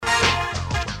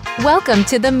Welcome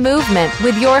to The Movement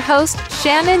with your host,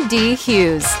 Shannon D.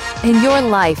 Hughes. In your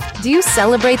life, do you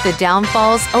celebrate the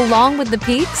downfalls along with the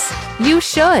peaks? You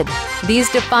should.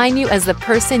 These define you as the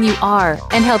person you are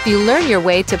and help you learn your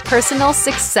way to personal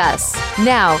success.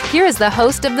 Now, here is the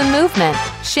host of The Movement,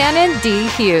 Shannon D.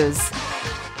 Hughes.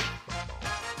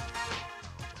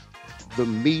 The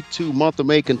Me Too month of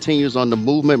May continues on The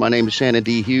Movement. My name is Shannon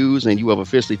D. Hughes, and you have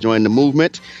officially joined The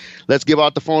Movement. Let's give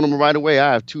out the phone number right away.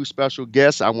 I have two special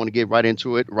guests. I want to get right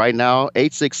into it right now.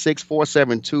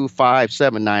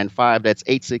 866-472-5795. That's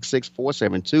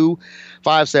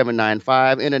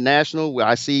 866-472-5795. International,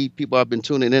 I see people have been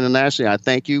tuning in internationally. I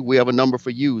thank you. We have a number for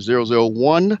you,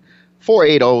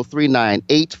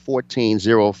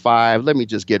 001-480-398-1405. Let me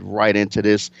just get right into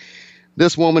this.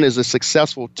 This woman is a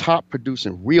successful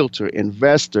top-producing realtor,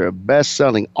 investor,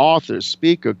 best-selling author,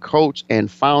 speaker, coach, and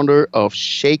founder of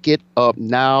Shake It Up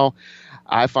Now.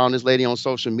 I found this lady on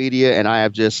social media, and I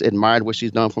have just admired what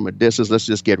she's done from a distance. Let's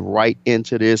just get right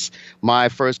into this. My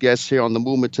first guest here on The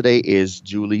Movement today is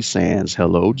Julie Sands.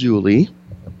 Hello, Julie.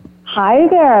 Hi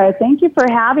there. Thank you for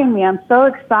having me. I'm so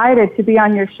excited to be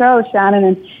on your show, Shannon,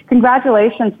 and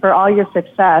congratulations for all your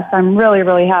success. I'm really,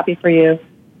 really happy for you.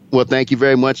 Well, thank you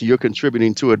very much. You're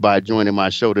contributing to it by joining my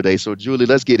show today. So, Julie,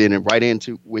 let's get in and right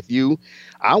into with you.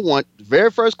 I want the very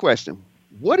first question.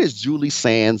 What is Julie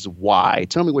Sands' why?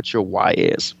 Tell me what your why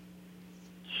is.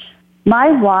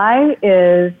 My why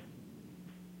is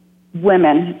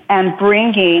women and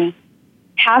bringing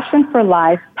passion for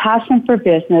life, passion for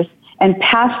business, and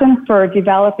passion for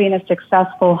developing a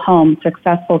successful home,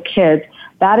 successful kids.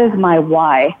 That is my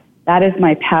why. That is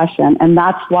my passion. And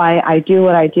that's why I do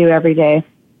what I do every day.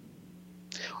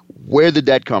 Where did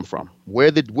that come from?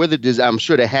 I'm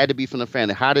sure that had to be from the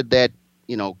family. How did that,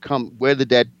 come? Where did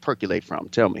that percolate from?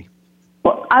 Tell me.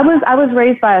 Well, I was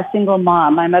raised by a single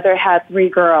mom. My mother had 3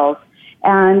 girls,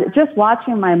 and just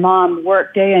watching my mom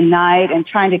work day and night and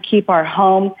trying to keep our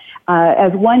home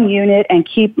as one unit and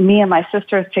keep me and my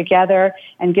sisters together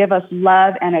and give us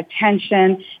love and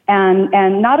attention, and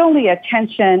not only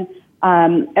attention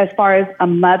as far as a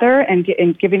mother and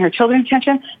giving her children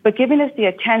attention, but giving us the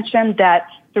attention that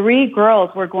 3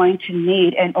 girls were going to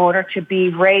need in order to be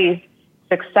raised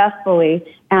successfully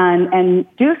and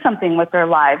do something with their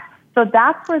lives. So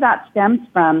that's where that stems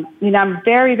from. I'm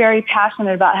very, very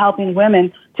passionate about helping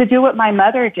women to do what my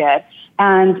mother did.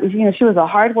 And, she was a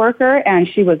hard worker and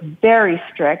she was very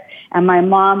strict. And my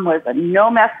mom was a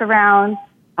no mess around,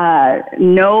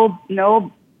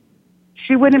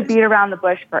 she wouldn't beat around the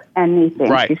bush for anything.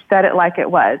 Right. She said it like it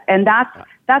was. And that's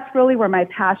really where my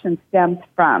passion stems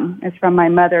from. It's from my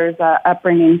mother's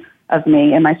upbringing of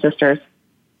me and my sisters.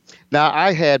 Now,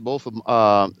 I had both of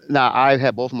my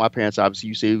parents. Obviously,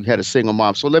 you say you had a single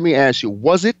mom. So let me ask you,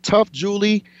 was it tough,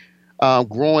 Julie,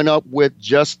 growing up with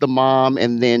just the mom,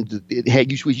 and then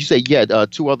you say you had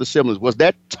 2 other siblings? Was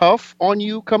that tough on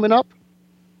you coming up?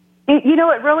 It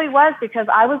really was, because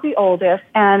I was the oldest,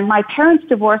 and my parents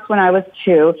divorced when I was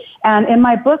 2. And in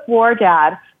my book, War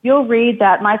Dad, you'll read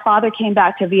that my father came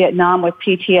back to Vietnam with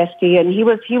PTSD, and he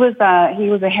was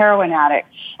a heroin addict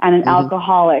and an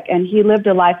alcoholic, and he lived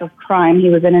a life of crime. He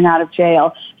was in and out of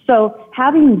jail. So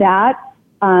having that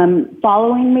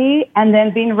following me, and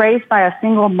then being raised by a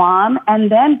single mom,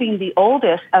 and then being the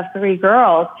oldest of 3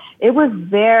 girls, it was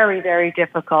very, very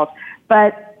difficult.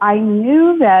 But I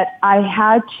knew that I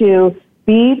had to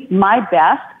be my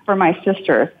best for my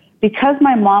sisters. Because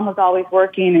my mom was always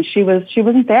working and she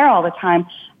wasn't there all the time,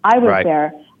 I was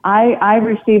there. I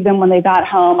received them when they got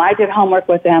home. I did homework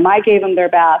with them. I gave them their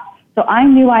bath. So I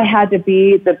knew I had to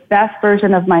be the best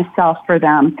version of myself for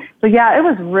them. So yeah, it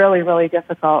was really, really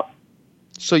difficult.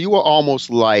 So you were almost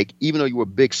like, even though you were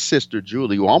big sister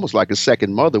Julie, you were almost like a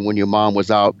second mother when your mom was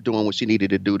out doing what she needed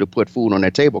to do to put food on their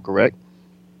table, correct?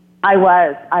 I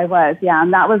was, yeah,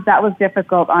 and that was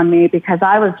difficult on me because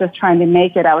I was just trying to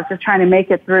make it. I was just trying to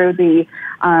make it through the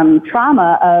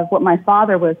trauma of what my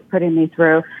father was putting me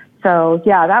through. So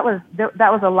yeah, that was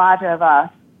a lot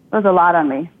on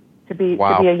me to be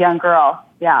a young girl.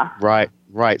 Yeah.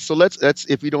 Right. So let's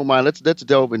if you don't mind, let's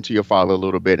delve into your father a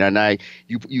little bit. And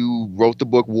you wrote the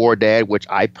book War Dad, which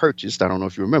I purchased. I don't know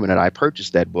if you remember that. I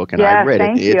purchased that book and I read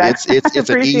it. It's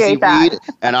an easy read,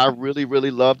 and I really,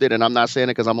 really loved it. And I'm not saying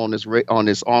it because I'm on this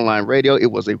online radio.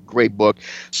 It was a great book.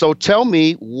 So tell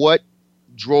me what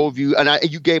drove you, and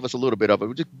you gave us a little bit of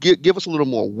it. Just give us a little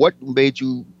more. What made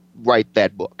you write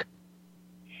that book?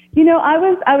 I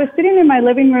was sitting in my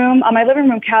living room, on my living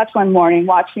room couch one morning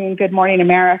watching Good Morning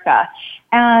America.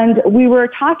 And they were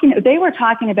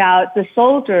talking about the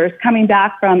soldiers coming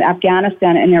back from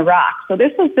Afghanistan and Iraq. So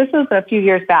this was a few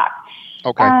years back.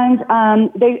 Okay. And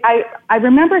I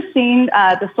remember seeing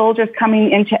the soldiers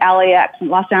coming into LAX,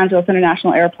 Los Angeles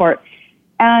International Airport,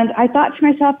 and I thought to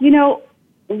myself,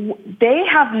 they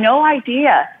have no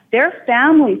idea. Their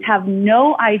families have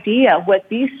no idea what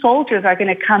these soldiers are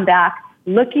going to come back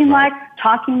looking like,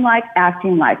 talking like,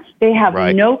 acting like. They have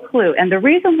no clue. And the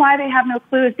reason why they have no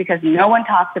clue is because no one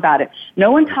talks about it.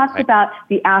 No one talks about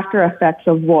the after effects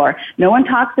of war. No one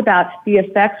talks about the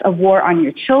effects of war on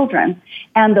your children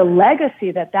and the legacy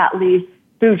that leaves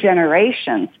through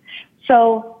generations.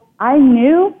 So I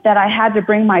knew that I had to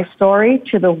bring my story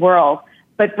to the world,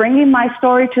 but bringing my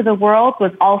story to the world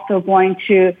was also going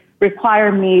to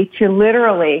require me to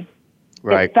literally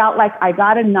It felt like I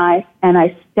got a knife and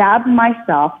I stabbed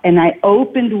myself and I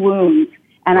opened wounds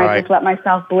and I just let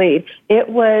myself bleed. It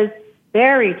was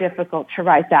very difficult to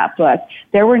write that book.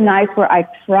 There were nights where I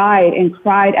cried and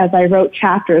cried as I wrote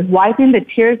chapters, wiping the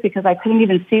tears because I couldn't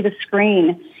even see the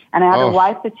screen. And I had to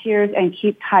wipe the tears and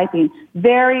keep typing.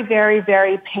 Very, very,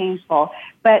 very painful.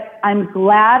 But I'm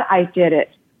glad I did it.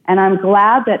 And I'm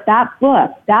glad that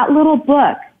book, that little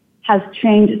book, has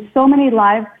changed so many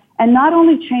lives. And not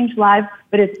only changed lives,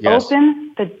 but it's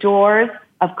opened the doors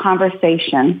of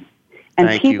conversation.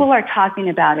 And people are talking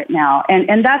about it now.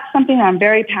 And that's something I'm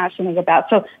very passionate about.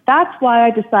 So that's why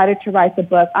I decided to write the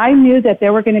book. I knew that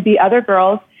there were going to be other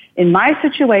girls in my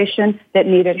situation that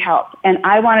needed help. And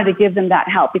I wanted to give them that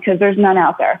help because there's none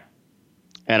out there.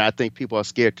 And I think people are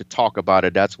scared to talk about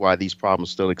it. That's why these problems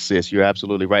still exist. You're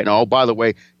absolutely right. And oh, by the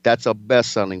way, that's a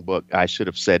best-selling book. I should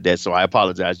have said that, so I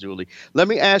apologize, Julie. Let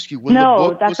me ask you.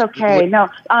 No, that's okay. No,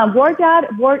 War Dad,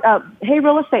 Hey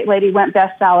Real Estate Lady went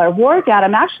bestseller. War Dad,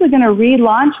 I'm actually going to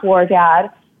relaunch War Dad.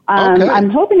 I'm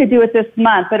hoping to do it this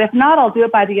month, but if not, I'll do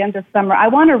it by the end of summer. I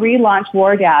want to relaunch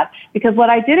War Dad because what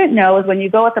I didn't know is when you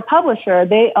go with the publisher,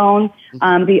 they own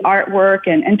the artwork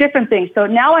and different things. So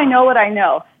now I know what I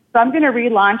know. So I'm going to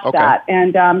relaunch that.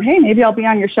 And, hey, maybe I'll be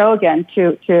on your show again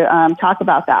to talk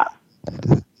about that.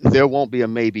 There won't be a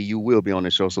maybe. You will be on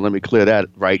the show. So let me clear that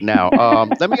right now.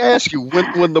 Let me ask you,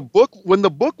 when the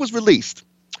book was released,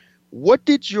 what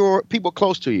did your people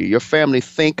close to you, your family,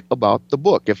 think about the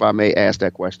book, if I may ask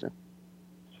that question?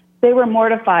 They were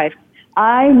mortified.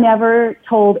 I never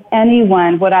told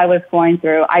anyone what I was going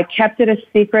through. I kept it a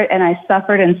secret and I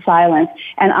suffered in silence.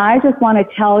 And I just want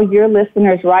to tell your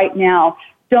listeners right now,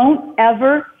 don't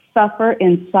ever suffer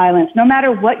in silence. No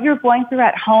matter what you're going through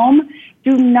at home,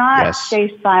 do not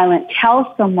stay silent.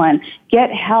 Tell someone.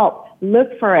 Get help.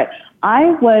 Look for it.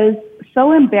 I was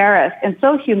so embarrassed and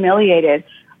so humiliated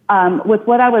with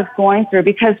what I was going through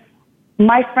because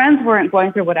my friends weren't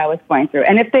going through what I was going through.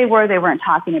 And if they were, they weren't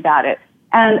talking about it.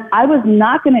 And I was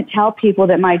not going to tell people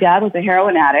that my dad was a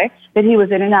heroin addict, that he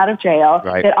was in and out of jail,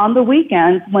 that on the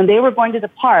weekends when they were going to the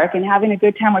park and having a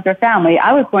good time with their family,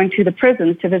 I was going to the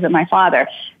prisons to visit my father.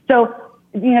 So,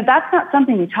 that's not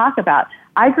something we talk about.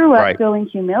 I grew up feeling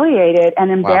humiliated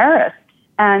and embarrassed,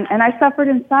 and I suffered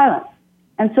in silence.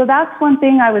 And so that's one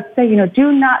thing I would say,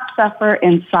 do not suffer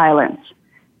in silence.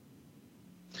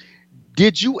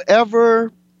 Did you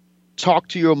ever talk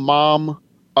to your mom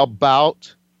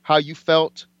about how you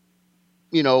felt,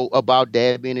 about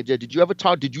dad being in jail? Did you ever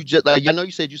talk? Did you just, I know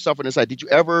you said you suffered inside. Did you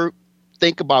ever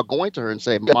think about going to her and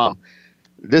say, Mom,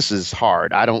 this is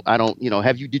hard.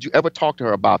 Did you ever talk to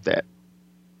her about that?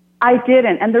 I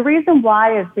didn't. And the reason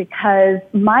why is because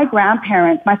my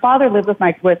father lived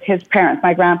with his parents,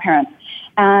 my grandparents.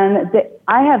 And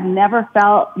I have never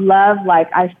felt love like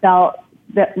I felt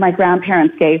that my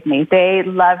grandparents gave me. They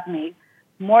loved me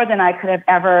more than I could have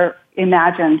ever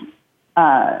imagined.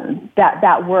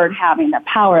 That word having the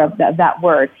power of that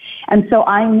word. And so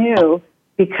I knew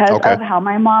because of how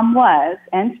my mom was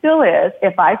and still is,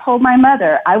 if I told my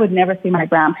mother, I would never see my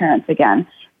grandparents again.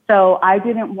 So I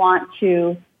didn't want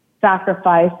to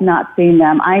sacrifice not seeing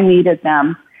them. I needed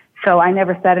them. So I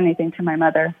never said anything to my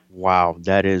mother. Wow.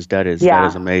 That is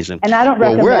amazing. And I don't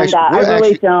recommend that. I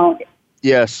really don't.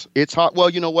 Yes, it's hard.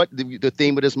 Well, you know what? The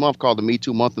theme of this month called the Me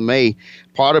Too Month of May,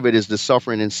 part of it is the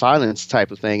suffering in silence type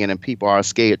of thing. And then people are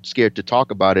scared to talk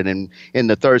about it. And in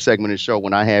the third segment of the show,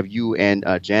 when I have you and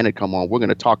Janet come on, we're going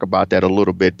to talk about that a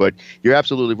little bit. But you're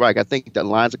absolutely right. I think that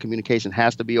lines of communication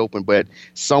has to be open, but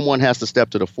someone has to step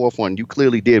to the forefront. You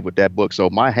clearly did with that book. So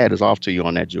my hat is off to you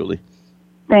on that, Julie.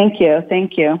 Thank you.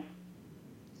 Thank you.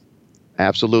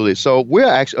 Absolutely. So we're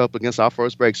actually up against our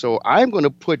first break. So I'm going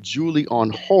to put Julie on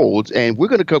hold, and we're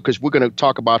going to go because we're going to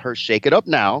talk about her Shake It Up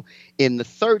Now in the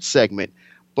third segment.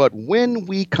 But when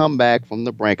we come back from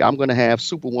the break, I'm going to have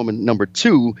Superwoman number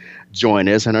 2 join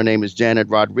us, and her name is Janet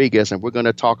Rodriquez, and we're going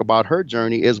to talk about her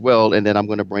journey as well, and then I'm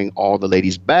going to bring all the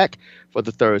ladies back for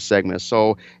the third segment.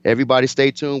 So everybody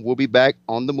stay tuned. We'll be back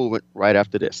on The Movement right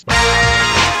after this.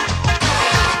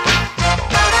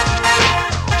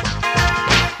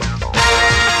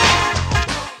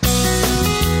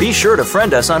 Be sure to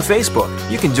friend us on Facebook.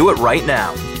 You can do it right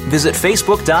now. Visit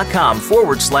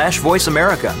facebook.com/Voice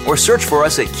America or search for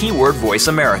us at keyword Voice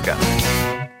America.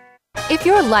 If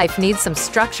your life needs some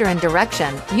structure and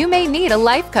direction, you may need a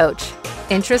life coach.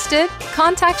 Interested?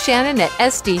 Contact Shannon at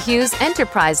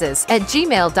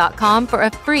sdhughesenterprises@gmail.com for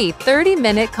a free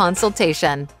 30-minute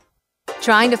consultation.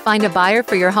 Trying to find a buyer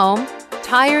for your home?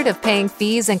 Tired of paying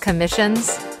fees and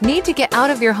commissions? Need to get out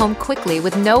of your home quickly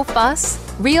with no fuss?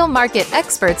 Real Market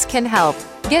Experts can help.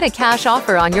 Get a cash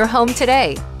offer on your home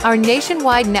today. Our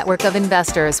nationwide network of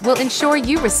investors will ensure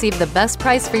you receive the best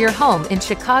price for your home in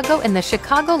Chicago and the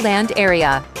Chicagoland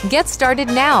area. Get started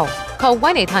now. Call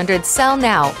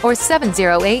 1-800-SELL-NOW or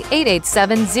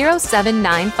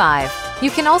 708-887-0795.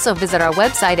 You can also visit our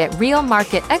website at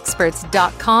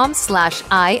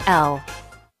realmarketexperts.com/IL.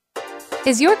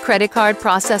 Is your credit card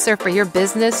processor for your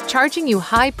business charging you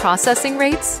high processing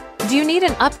rates? Do you need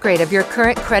an upgrade of your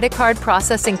current credit card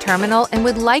processing terminal and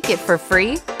would like it for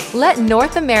free? Let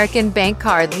North American Bank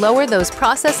Card lower those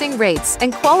processing rates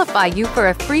and qualify you for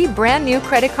a free brand new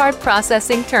credit card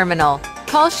processing terminal.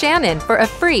 Call Shannon for a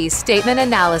free statement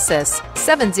analysis,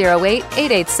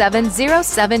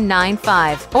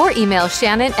 708-887-0795, or email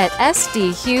Shannon at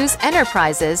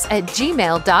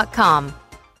sdhughesenterprises@gmail.com.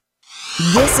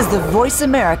 This is the Voice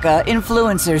America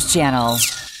Influencers Channel.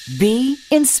 Be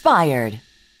inspired.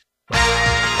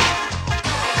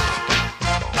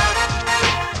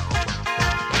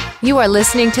 You are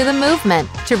listening to The Movement.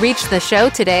 To reach the show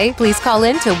today, please call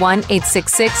in to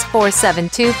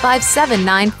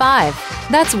 1-866-472-5795.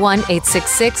 That's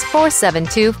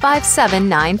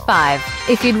 1-866-472-5795.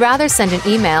 If you'd rather send an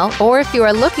email, or if you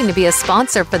are looking to be a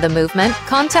sponsor for The Movement,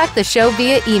 contact the show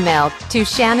via email to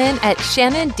Shannon at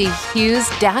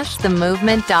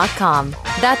shannondhughes-themovement.com.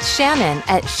 That's Shannon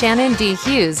at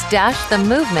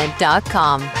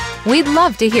shannondhughes-themovement.com. We'd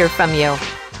love to hear from you.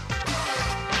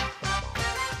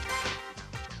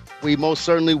 We most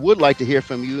certainly would like to hear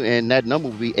from you, and that number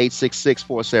will be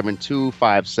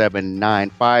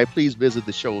 866-472-5795. Please visit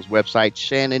the show's website,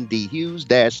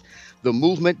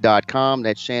 shannondhughes-themovement.com.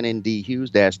 That's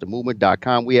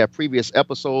shannondhughes-themovement.com. We have previous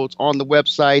episodes on the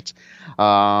website.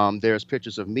 There's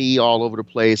pictures of me all over the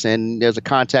place, and there's a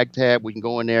contact tab. We can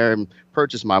go in there and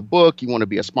purchase my book. You want to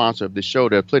be a sponsor of the show,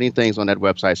 there are plenty of things on that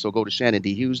website, so go to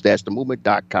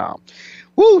shannondhughes-themovement.com.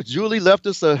 Woo, Julie left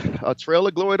us a trail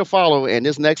of glory to follow, and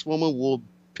this next woman will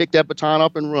pick that baton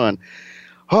up and run.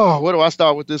 Oh, where do I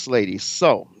start with this lady?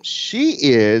 So she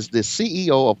is the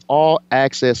CEO of All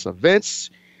Access Events.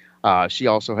 She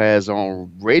also has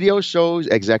on radio shows,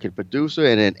 executive producer,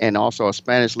 and also a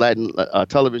Spanish Latin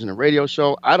television and radio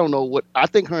show. I don't know what, I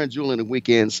think her and Julie on the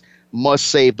weekends must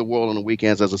save the world on the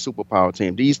weekends as a superpower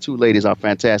team. These two ladies are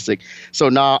fantastic. So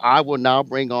now I will now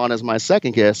bring on as my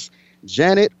second guest,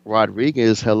 Janet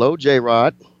Rodriquez. Hello,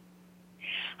 J-Rod.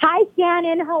 Hi,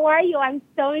 Shannon. How are you? I'm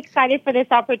so excited for this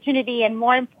opportunity. And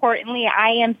more importantly,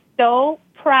 I am so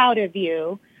proud of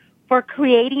you for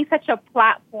creating such a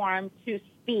platform to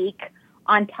speak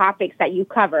on topics that you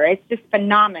cover. It's just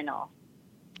phenomenal.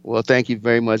 Well, thank you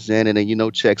very much, Janet.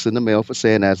 And checks in the mail for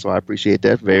saying that. So I appreciate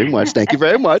that very much. Thank you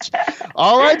very much.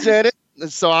 All right, Janet.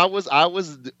 So I'm going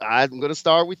to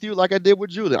start with you like I did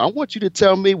with Julie. I want you to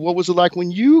tell me what was it like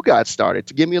when you got started,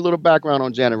 to give me a little background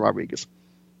on Janet Rodriquez.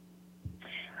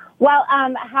 Well,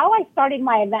 how I started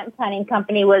my event planning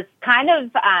company was kind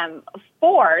of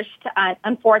forced,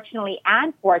 unfortunately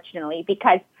and fortunately,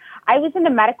 because I was in the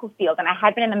medical field, and I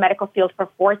had been in the medical field for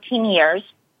 14 years.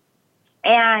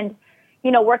 And,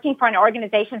 working for an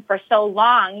organization for so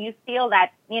long, you feel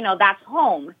that, that's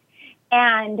home.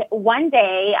 And one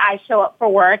day I show up for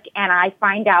work and I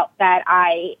find out that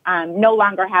I no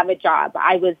longer have a job.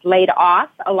 I was laid off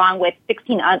along with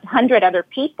 1,600 other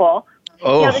people.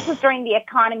 Oh. This was during the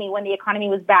economy, when the economy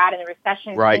was bad and the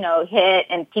recession, right, hit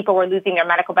and people were losing their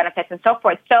medical benefits and so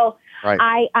forth. So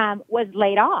right, I was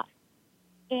laid off.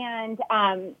 And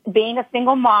being a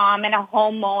single mom and a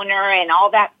homeowner and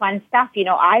all that fun stuff,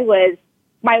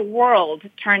 my world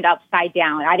turned upside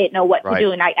down. I didn't know what to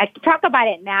do. And I talk about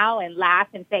it now and laugh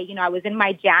and say, I was in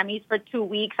my jammies for 2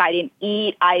 weeks. I didn't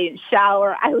eat. I didn't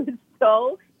shower. I was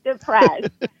so depressed.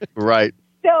 Right.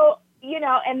 So,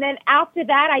 and then after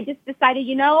that, I just decided,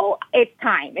 it's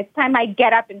time. It's time I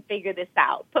get up and figure this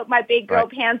out. Put my big girl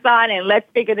pants on and let's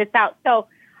figure this out. So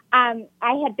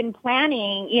I had been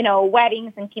planning,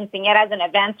 weddings and quinceañeras and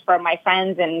events for my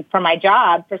friends and for my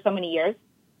job for so many years.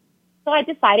 So I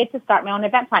decided to start my own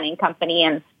event planning company,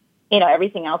 and,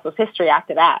 everything else was history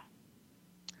after that.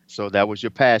 So that was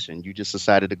your passion. You just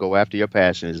decided to go after your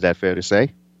passion. Is that fair to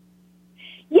say?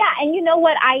 Yeah, and you know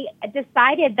what? I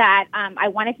decided that I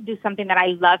wanted to do something that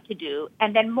I love to do.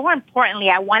 And then more importantly,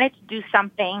 I wanted to do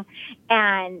something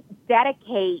and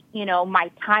dedicate, my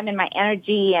time and my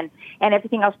energy and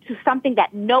everything else to something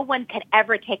that no one could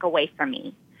ever take away from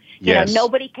me. Yes.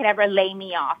 Nobody could ever lay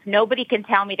me off. Nobody can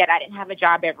tell me that I didn't have a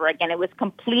job ever again. It was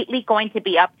completely going to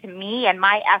be up to me and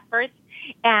my efforts,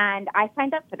 and I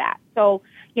signed up for that. So,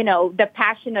 the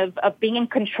passion of being in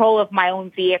control of my own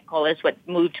vehicle is what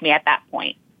moved me at that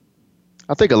point.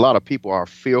 I think a lot of people are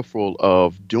fearful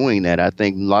of doing that. I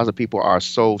think lots of people are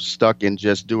so stuck in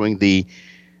just doing the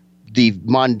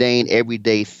mundane,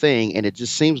 everyday thing, and it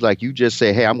just seems like you just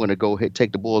say, hey, I'm going to go ahead,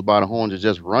 take the bull by the horns and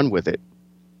just run with it.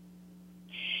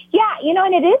 Yeah,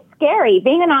 and it is scary.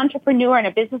 Being an entrepreneur and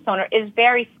a business owner is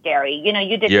very scary.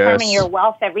 You determine your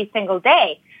wealth every single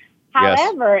day.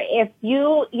 However, if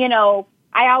you,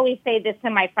 I always say this to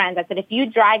my friends. I said, if you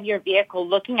drive your vehicle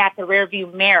looking at the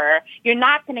rearview mirror, you're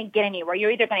not going to get anywhere.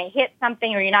 You're either going to hit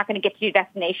something or you're not going to get to your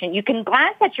destination. You can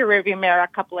glance at your rearview mirror a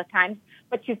couple of times,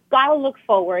 but you've got to look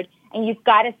forward and you've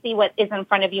got to see what is in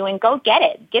front of you and go get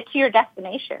it. Get to your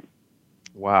destination.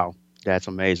 Wow. That's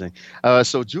amazing.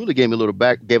 So Julie gave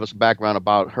us a background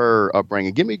about her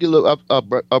upbringing. Give me a little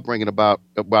upbringing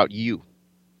about you.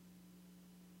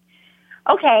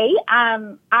 Okay.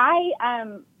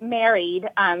 I married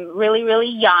really, really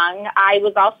young. I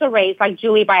was also raised, like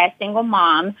Julie, by a single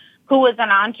mom who was an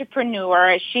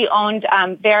entrepreneur. She owned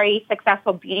very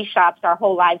successful beauty shops our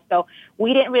whole lives. So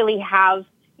we didn't really have,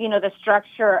 the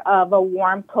structure of a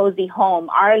warm, cozy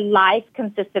home. Our life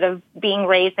consisted of being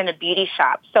raised in a beauty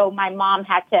shop. So my mom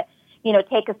had to,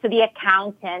 take us to the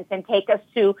accountant and take us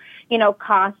to,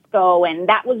 Costco. And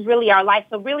that was really our life.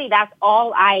 So really that's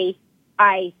all I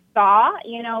saw,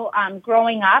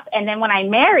 growing up. And then when I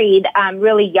married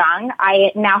really young,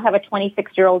 I now have a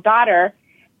 26-year-old daughter.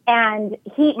 And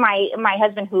my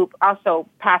husband, who also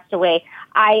passed away,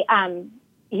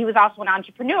 he was also an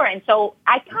entrepreneur. And so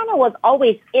I kind of was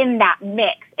always in that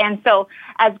mix. And so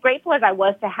as grateful as I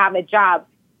was to have a job,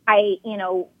 I,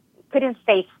 couldn't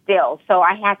stay still. So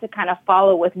I had to kind of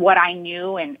follow with what I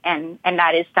knew and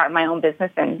that is start my own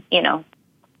business and,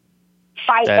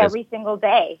 fight every single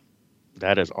day.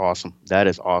 That is awesome. That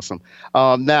is awesome.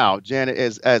 Now, Janet,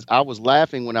 as I was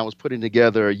laughing when I was putting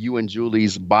together you and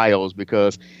Julie's bios,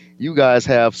 because you guys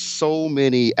have so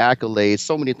many accolades,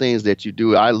 so many things that you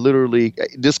do.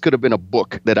 This could have been a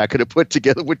book that I could have put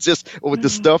together with the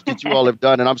stuff that you all have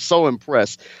done. And I'm so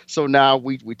impressed. So now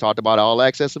we talked about All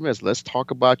Access Events. Let's talk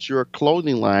about your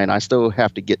clothing line. I still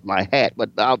have to get my hat,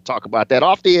 but I'll talk about that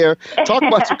off the air. Talk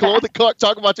about your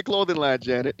clothing line,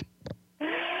 Janet.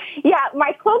 Yeah,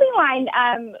 my clothing line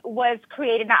was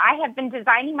created. Now, I have been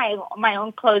designing my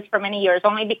own clothes for many years,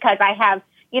 only because I have,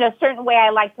 a certain way I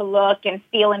like to look and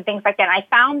feel and things like that. And I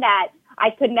found that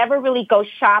I could never really go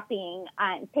shopping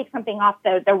and take something off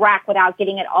the rack without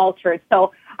getting it altered.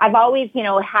 So I've always,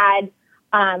 had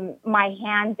my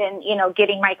hands in,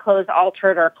 getting my clothes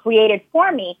altered or created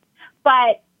for me.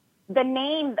 But the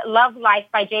name Love Life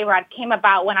by J-Rod came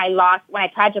about when I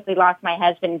tragically lost my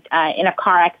husband in a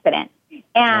car accident.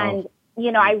 And,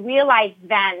 I realized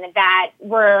then that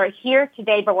we're here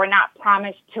today, but we're not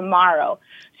promised tomorrow.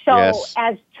 So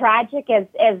as tragic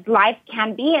as life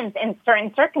can be in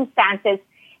certain circumstances,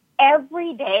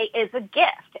 every day is a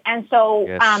gift. And so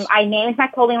I named my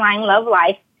clothing line Love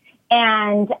Life.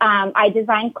 And I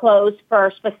design clothes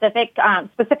for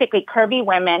specifically curvy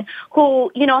women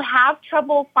who, have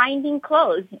trouble finding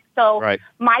clothes. So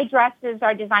my dresses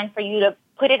are designed for you to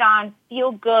put it on,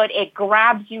 feel good, it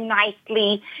grabs you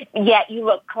nicely, yet you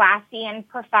look classy and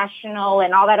professional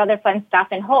and all that other fun stuff.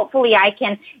 And hopefully I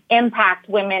can impact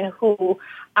women who,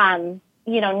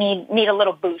 need a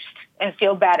little boost and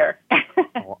feel better.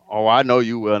 Oh, I know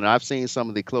you will. And I've seen some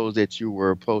of the clothes that you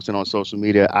were posting on social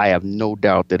media. I have no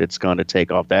doubt that it's going to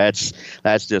take off. That's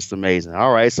just amazing.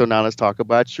 All right. So now let's talk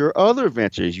about your other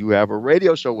ventures. You have a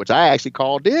radio show, which I actually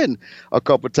called in a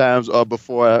couple of times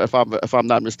before, if I'm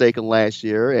not mistaken, last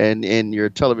year, and in your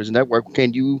television network.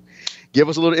 Can you give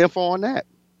us a little info on that?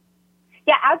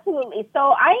 Yeah, absolutely.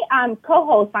 So I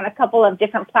co-host on a couple of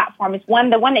different platforms.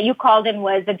 The one that you called in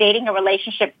was a dating and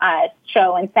relationship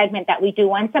show and segment that we do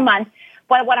once a month.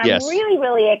 But what I'm really,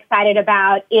 really excited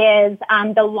about is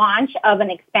the launch of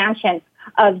an expansion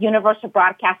of Universal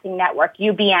Broadcasting Network,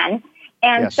 UBN.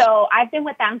 And so I've been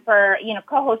with them for,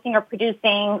 co-hosting or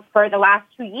producing for the last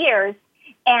 2 years.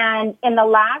 And in the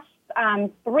last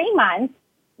 3 months,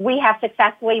 we have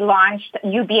successfully launched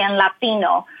UBN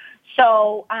Latino.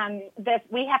 So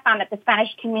we have found that the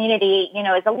Spanish community,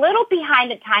 is a little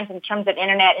behind at times in terms of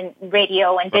internet and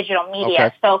radio and digital media.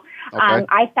 Okay. So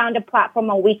I found a platform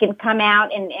where we can come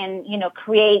out and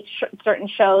create certain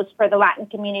shows for the Latin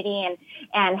community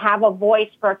and have a voice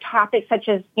for topics such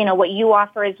as, what you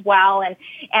offer as well. And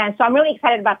so I'm really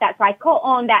excited about that. So I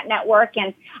co-own that network,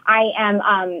 and I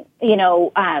am,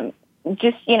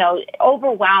 just,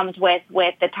 overwhelmed with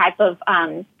the type of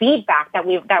feedback that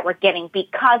we're getting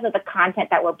because of the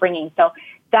content that we're bringing. So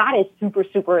that is super,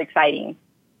 super exciting.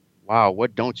 Wow,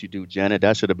 what don't you do, Janet?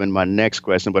 That should have been my next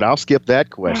question, but I'll skip that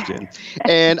question.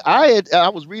 And I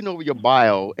was reading over your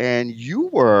bio, and you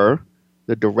were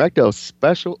the director of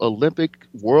Special Olympic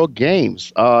World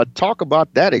Games. Talk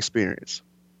about that experience.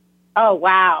 Oh,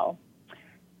 wow.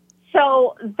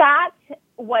 So that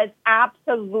was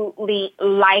absolutely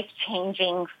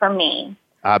life-changing for me.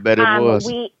 I bet it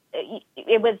was.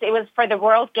 It was for the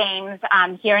World Games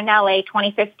here in LA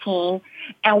 2015,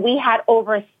 and we had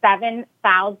over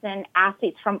 7,000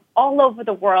 athletes from all over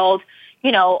the world,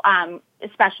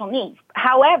 special needs.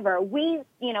 However, we,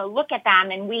 look at them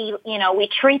and we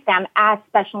treat them as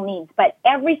special needs. But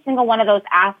every single one of those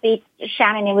athletes,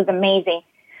 Shannon, it was amazing.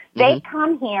 They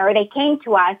came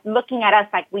to us looking at us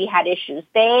like we had issues.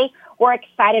 They were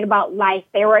excited about life.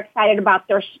 They were excited about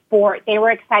their sport. They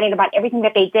were excited about everything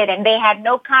that they did, and they had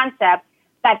no concept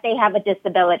that they have a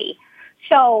disability.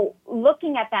 So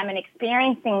looking at them and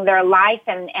experiencing their life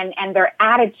and their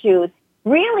attitudes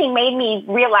really made me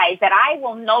realize that I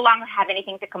will no longer have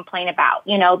anything to complain about.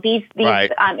 These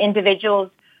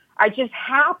individuals are just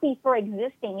happy for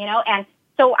existing, and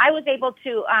so I was able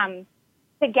to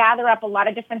gather up a lot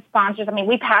of different sponsors. I mean,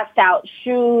 we passed out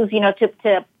shoes,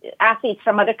 to athletes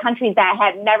from other countries that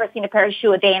had never seen a pair of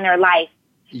shoes a day in their life.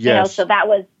 Yes. So that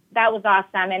was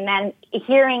awesome. And then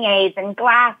hearing aids and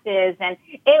glasses, and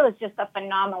it was just a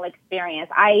phenomenal experience.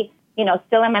 I,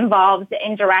 still am involved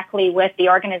indirectly with the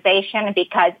organization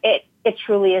because it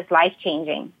truly is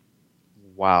life-changing.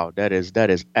 Wow, that is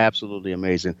absolutely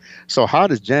amazing. So how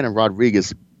does Janet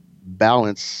Rodriguez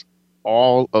balance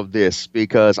all of this?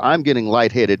 Because I'm getting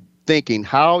lightheaded thinking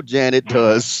how Janet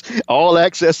does all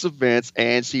access events,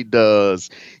 and she does,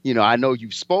 I know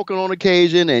you've spoken on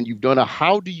occasion and you've done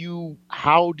how do you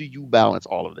balance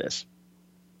all of this?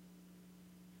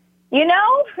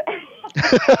 Well,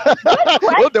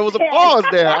 there was a pause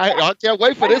there. I can't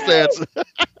wait for this answer.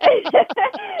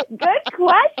 Good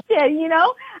question.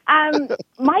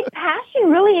 My passion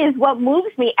really is what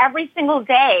moves me every single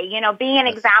day, being an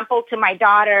example to my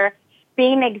daughter,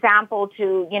 being an example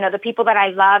to, the people that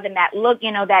I love and that look,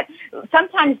 that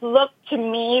sometimes look to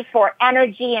me for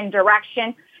energy and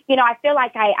direction. I feel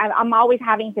like I'm always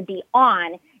having to be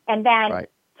on. And then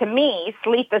to me,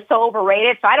 sleep is so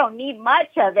overrated, so I don't need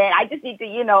much of it. I just need to,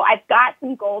 I've got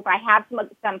some goals. I have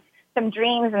some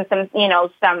dreams and some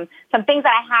things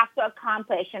that I have to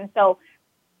accomplish. And so,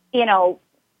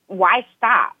 why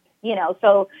stop?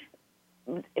 So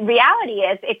reality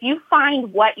is if you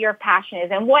find what your passion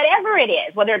is, and whatever it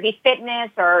is, whether it be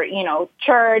fitness or,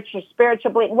 church or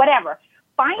spiritual belief, whatever,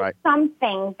 find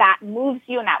something that moves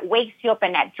you and that wakes you up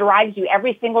and that drives you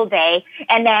every single day,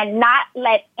 and then not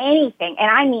let anything, and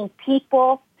I mean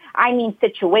people, I mean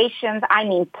situations, I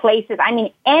mean places, I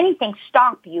mean anything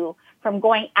stop you from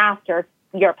going after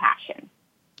your passion.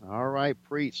 All right.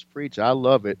 Preach. I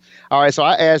love it. All right. So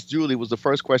I asked Julie, was the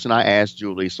first question I asked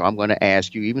Julie. So I'm going to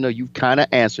ask you, even though you've kind of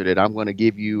answered it, I'm going to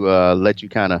give you, let you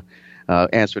kind of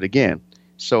answer it again.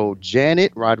 So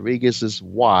Janet Rodriguez's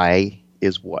why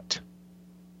is what?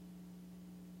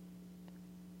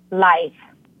 Life.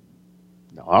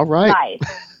 All right. Life.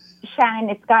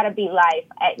 Shannon, it's got to be life.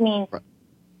 I mean,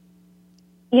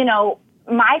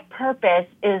 my purpose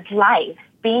is life,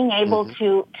 being able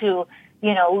to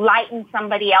lighten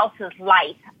somebody else's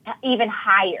light even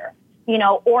higher,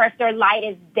 or if their light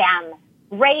is dim,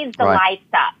 raise the lights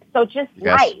up. So just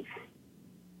life.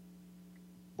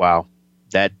 Wow.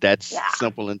 That's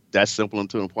simple and to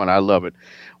the point. I love it.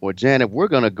 Well, Janet, we're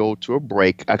going to go to a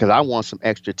break because I want some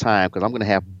extra time because I'm going to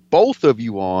have both of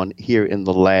you on here in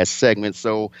the last segment.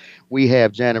 So we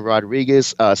have Janet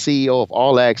Rodriguez, CEO of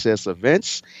All Access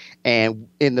Events. And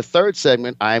in the third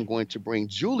segment, I'm going to bring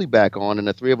Julie back on, and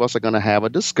the three of us are going to have a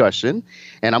discussion.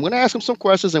 And I'm going to ask them some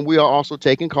questions, and we are also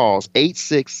taking calls.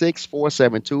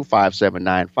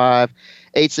 866-472-5795.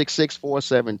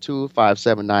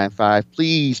 866-472-5795.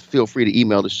 Please feel free to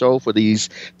email the show for these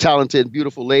talented,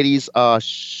 beautiful ladies.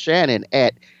 Shannon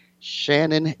at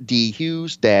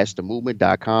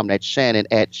ShannonDHughes-themovement.com. That's Shannon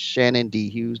at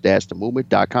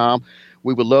ShannonDHughes-themovement.com.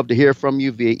 We would love to hear from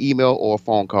you via email or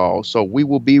phone call. So we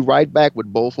will be right back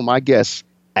with both of my guests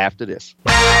after this.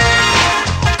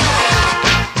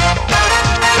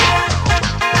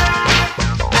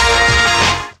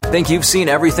 Think you've seen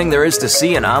everything there is to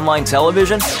see in online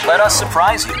television? Let us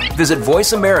surprise you. Visit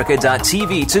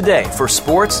voiceamerica.tv today for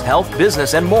sports, health,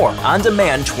 business, and more on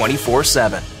demand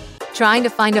 24/7. Trying to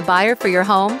find a buyer for your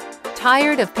home?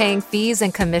 Tired of paying fees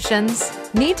and commissions?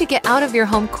 Need to get out of your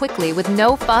home quickly with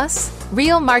no fuss?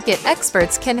 Real Market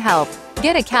Experts can help.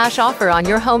 Get a cash offer on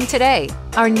your home today.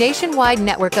 Our nationwide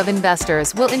network of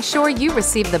investors will ensure you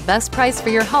receive the best price for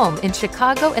your home in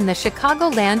Chicago and the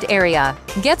Chicagoland area.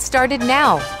 Get started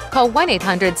now. Call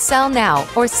 1-800-SELL-NOW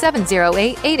or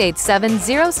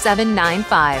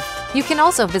 708-887-0795. You can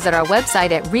also visit our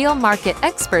website at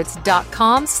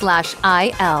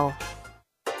realmarketexperts.com/IL.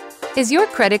 Is your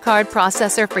credit card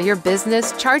processor for your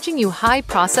business charging you high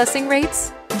processing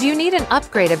rates? Do you need an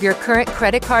upgrade of your current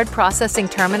credit card processing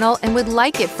terminal and would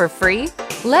like it for free?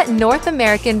 Let North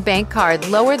American Bank Card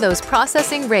lower those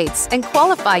processing rates and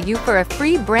qualify you for a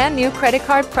free brand new credit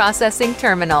card processing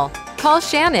terminal. Call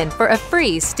Shannon for a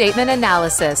free statement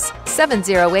analysis,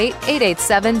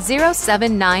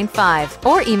 708-887-0795,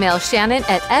 or email Shannon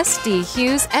at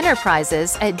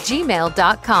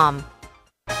sdhughesenterprises@gmail.com.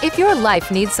 If your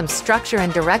life needs some structure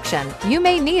and direction, you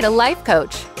may need a life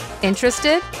coach.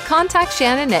 Interested? Contact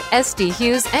Shannon at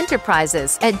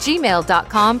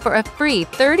sdhughesenterprises@gmail.com for a free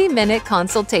 30-minute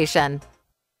consultation.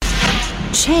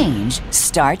 Change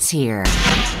starts here.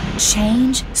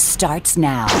 Change starts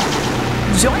now.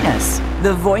 Join us,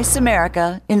 the Voice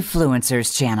America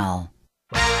Influencers Channel.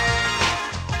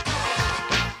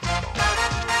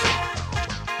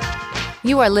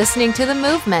 You are listening to The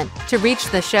Movement. To reach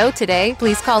the show today,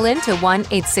 please call in to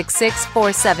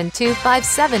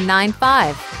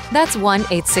 1-866-472-5795. That's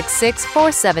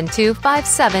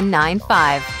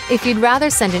 1-866-472-5795. If you'd rather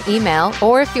send an email,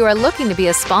 or if you are looking to be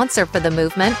a sponsor for The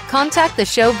Movement, contact the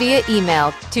show via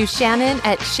email to Shannon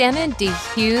at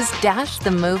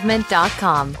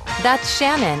ShannonDHughes-themovement.com. That's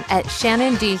Shannon at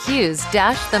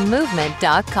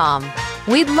ShannonDHughes-themovement.com.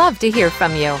 We'd love to hear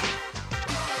from you.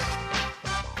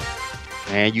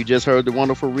 And you just heard the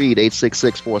wonderful read,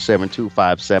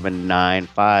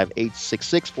 866-472-5795,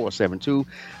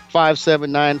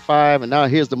 866-472-5795. And now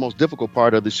here's the most difficult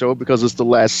part of the show, because it's the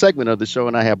last segment of the show,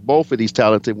 and I have both of these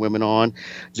talented women on.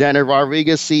 Janet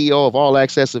Rodriquez, CEO of All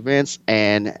Access Events,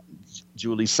 and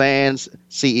Julie Sands,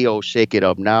 CEO of Shake It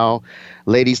Up Now.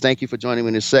 Ladies, thank you for joining me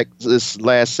in this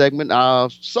last segment.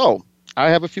 So I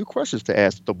have a few questions to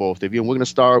ask the both of you, and we're going to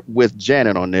start with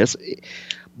Janet on this.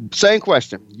 Same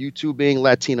question. You two being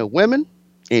Latina women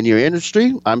in your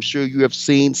industry, I'm sure you have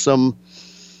seen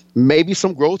maybe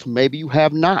some growth, maybe you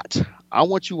have not. I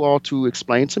want you all to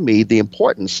explain to me the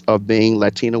importance of being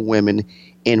Latina women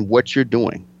in what you're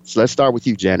doing. So let's start with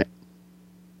you, Janet.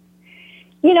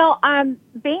 You know,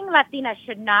 being Latina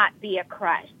should not be a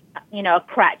crutch.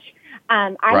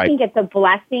 I think it's a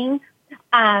blessing.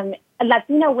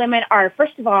 Latina women are,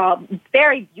 first of all,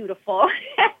 very beautiful,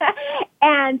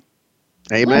 and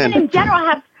Amen. Women in general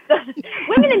have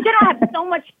so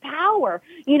much power.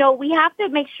 You know, we have to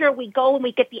make sure we go and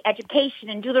we get the education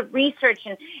and do the research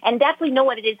and definitely know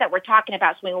what it is that we're talking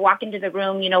about. So when we walk into the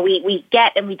room, you know, we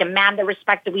get and we demand the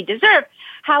respect that we deserve.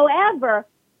 However,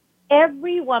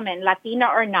 every woman, Latina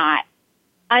or not,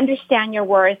 understand your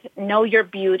worth, know your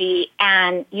beauty,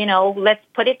 and, you know, let's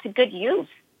put it to good use.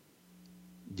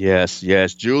 Yes.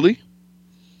 Julie?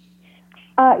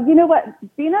 You know what?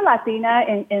 Being a Latina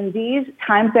in these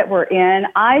times that we're in,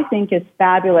 I think is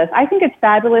fabulous. I think it's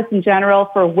fabulous in general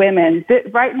for women.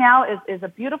 Right now is a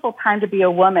beautiful time to be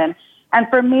a woman. And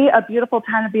for me, a beautiful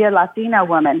time to be a Latina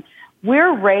woman.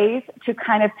 We're raised to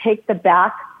kind of take the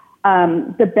back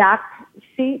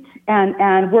seat,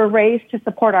 and we're raised to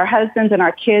support our husbands and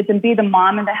our kids and be the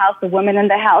mom in the house, the woman in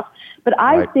the house. But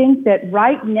I think that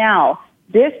right now,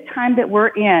 this time that we're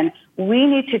in, we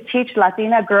need to teach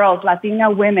Latina girls,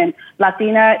 Latina women,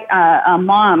 Latina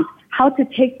moms how to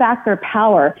take back their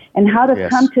power and how to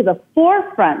come to the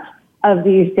forefront of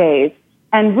these days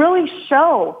and really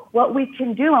show what we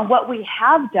can do and what we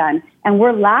have done. And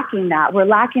we're lacking that. We're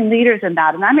lacking leaders in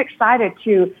that. And I'm excited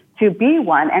to be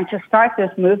one and to start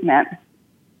this movement.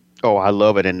 Oh, I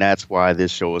love it. And that's why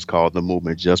this show is called The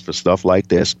Movement, just for stuff like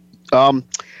this.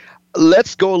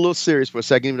 Let's go a little serious for a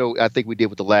second, even though I think we did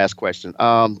with the last question.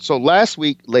 So last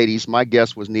week, ladies, my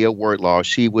guest was Nia Wordlaw.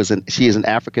 She is an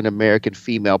African-American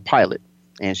female pilot,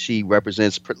 and she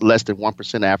represents less than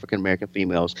 1% African-American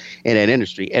females in that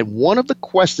industry. And one of the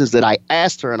questions that I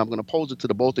asked her, and I'm going to pose it to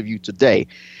the both of you today,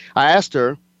 I asked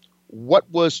her what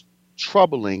was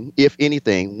troubling, if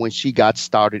anything, when she got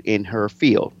started in her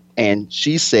field. And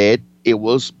she said it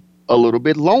was a little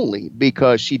bit lonely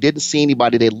because she didn't see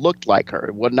anybody that looked like her.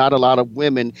 There were not a lot of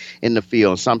women in the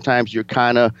field. Sometimes you're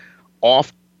kind of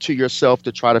off to yourself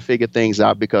to try to figure things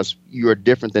out because you're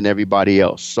different than everybody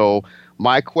else. So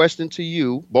my question to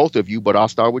you, both of you, but I'll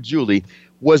start with Julie,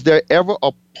 was there ever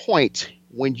a point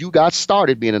when you got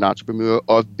started being an entrepreneur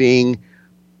of being,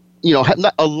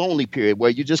 not a lonely period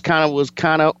where you just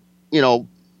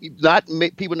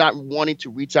people not wanting to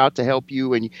reach out to help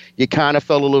you, and you kind of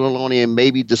felt a little lonely and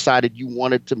maybe decided you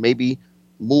wanted to maybe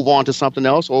move on to something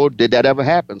else, or did that ever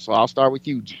happen? So I'll start with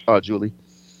you, Julie.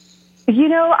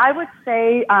 I would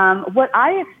say what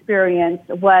I experienced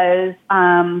was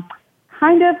kind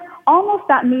of almost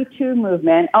that Me Too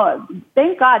movement. Oh,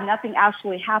 thank God nothing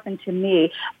actually happened to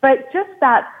me, but just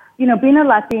that, being a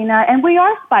Latina, and we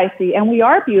are spicy and we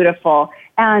are beautiful,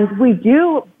 and we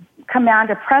do command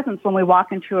a presence when we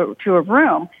walk into a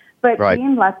room. But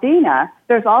being Latina,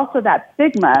 there's also that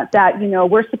stigma that,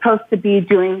 we're supposed to be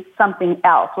doing something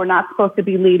else. We're not supposed to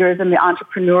be leaders in the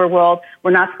entrepreneur world. We're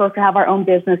not supposed to have our own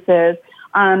businesses.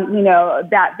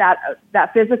 That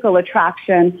physical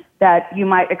attraction that you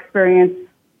might experience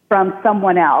from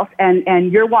someone else,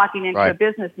 and you're walking into a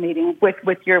business meeting with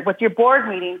your board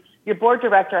meeting, your board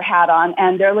director hat on,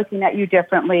 and they're looking at you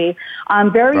differently.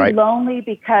 Very lonely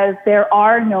because there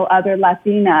are no other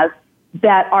Latinas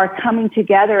that are coming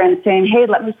together and saying, hey,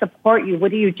 let me support you.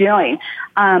 What are you doing?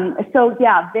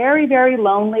 Very, very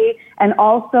lonely, and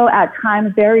also at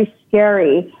times very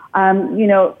scary.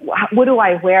 What do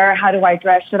I wear? How do I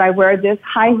dress? Should I wear this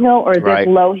high heel or this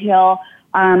low heel?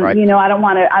 I don't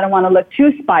want to look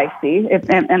too spicy,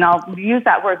 and I'll use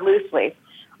that word loosely.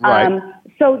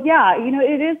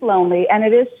 It is lonely and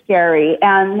it is scary,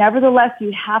 and nevertheless,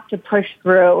 you have to push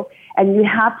through and you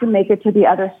have to make it to the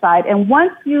other side. And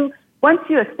once you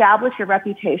establish your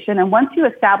reputation and once you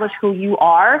establish who you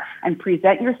are and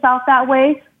present yourself that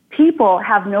way, people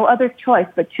have no other choice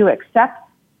but to accept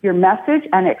your message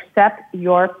and accept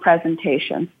your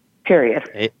presentation,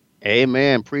 period.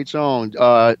 Amen. Preach on.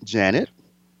 Janet?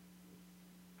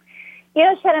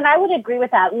 Shannon, I would agree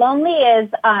with that. Lonely is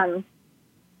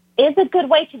a good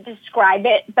way to describe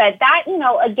it, but that,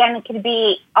 again, it can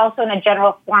be also in a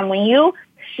general form. When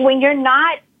you're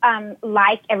not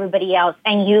like everybody else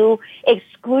and you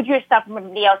exclude yourself from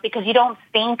everybody else because you don't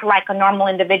think like a normal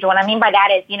individual. And I mean by that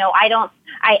is,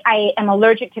 I am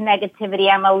allergic to negativity.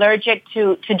 I'm allergic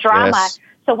to drama. Yes.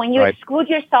 So when you exclude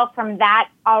yourself from that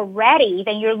already,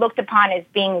 then you're looked upon as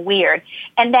being weird.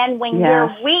 And then when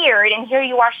you're weird and here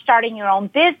you are starting your own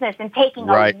business and taking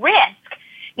a risk,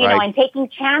 and taking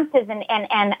chances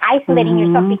and isolating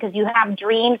yourself because you have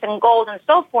dreams and goals and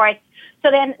so forth. So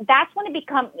then that's when it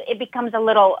becomes a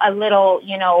little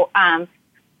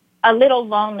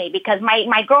lonely, because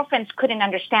my girlfriends couldn't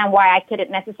understand why I couldn't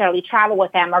necessarily travel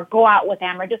with them or go out with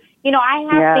them or do, I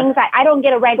have things I don't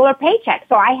get a regular paycheck.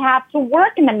 So I have to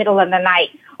work in the middle of the night,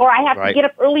 or I have to get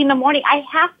up early in the morning. I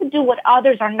have to do what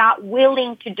others are not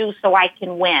willing to do so I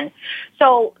can win.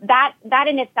 So that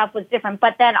in itself was different.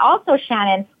 But then also,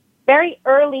 Shannon, very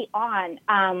early on,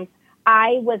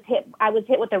 I was hit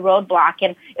with a roadblock,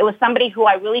 and it was somebody who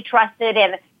I really trusted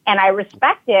and I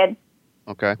respected.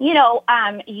 Okay.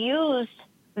 Used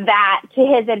that to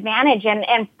his advantage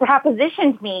and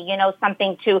propositioned me,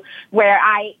 something to where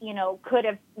I, could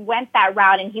have went that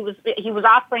route, and he was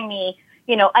offering me,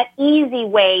 an easy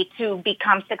way to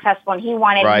become successful, and he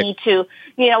wanted me to,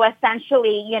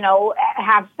 essentially,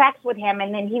 have sex with him,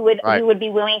 and then he would be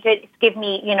willing to give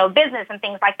me, business and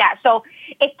things like that. So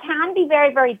it can be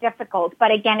very, very difficult.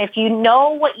 But again, if you know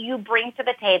what you bring to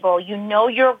the table, you know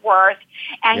your worth,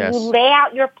 and you lay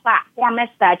out your platform as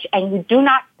such, and you do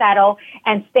not settle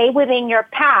and stay within your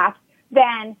path,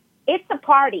 then it's a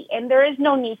party, and there is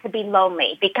no need to be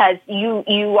lonely because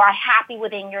you are happy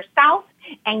within yourself,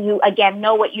 and you, again,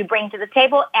 know what you bring to the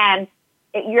table, and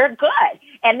you're good.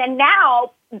 And then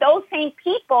now, those same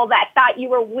people that thought you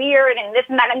were weird and this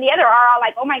and that and the other are all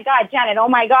like, oh my God, Janet, oh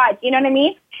my God, you know what I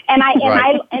mean? And I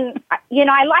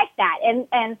like that. And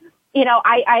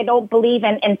I don't believe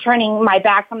in turning my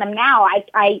back on them now.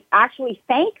 I actually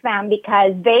thank them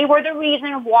because they were the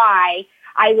reason why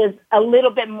I was a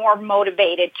little bit more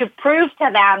motivated to prove to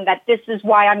them that this is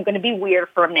why I'm going to be weird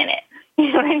for a minute.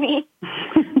 You know what I mean?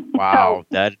 Wow.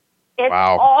 So it's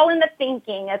all in the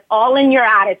thinking. It's all in your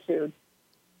attitude.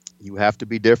 You have to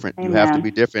be different. Amen. You have to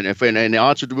be different. And the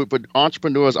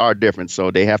entrepreneurs are different, so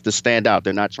they have to stand out.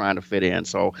 They're not trying to fit in.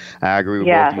 So I agree with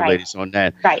both you ladies on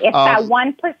that. Right. It's that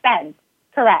 1%.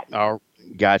 Correct.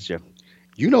 Gotcha.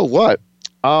 You know what?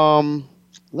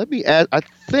 Let me add. I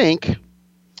think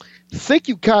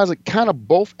you guys kind of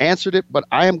both answered it, but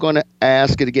I am going to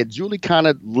ask it again. Julie kind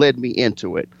of led me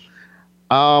into it.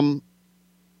 So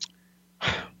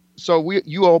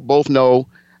you all both know.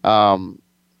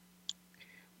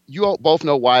 You all both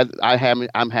know why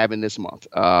I'm having this month,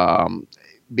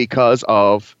 because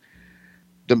of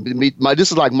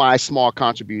this is like my small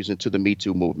contribution to the Me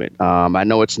Too movement. I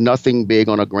know it's nothing big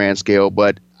on a grand scale,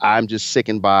 but I'm just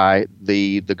sickened by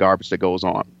the garbage that goes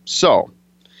on. So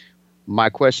my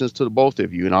questions to the both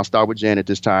of you, and I'll start with Janet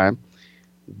this time.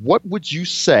 What would you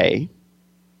say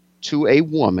to a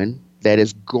woman that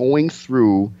is going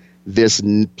through this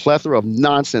plethora of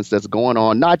nonsense that's going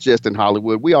on, not just in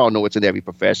Hollywood? We all know it's in every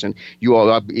profession. You all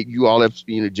have,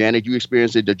 Janet, you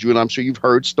experienced it. Julie, I'm sure you've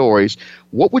heard stories.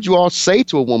 What would you all say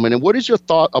to a woman, and what is your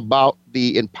thought about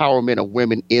the empowerment of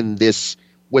women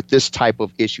with this type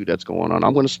of issue that's going on?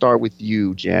 I'm going to start with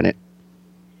you, Janet.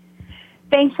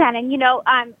 Thanks, Shannon.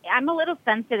 I'm a little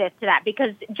sensitive to that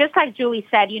because just like Julie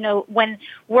said, when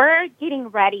we're getting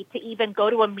ready to even go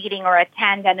to a meeting or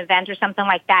attend an event or something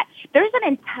like that, there's an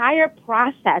entire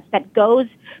process that goes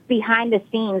behind the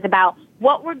scenes about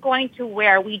what we're going to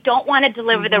wear. We don't want to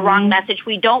deliver the wrong message.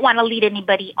 We don't want to lead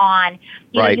anybody on.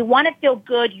 You want to feel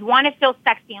good. You want to feel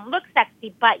sexy and look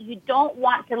sexy, but you don't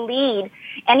want to lead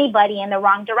anybody in the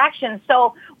wrong direction.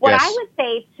 So what I would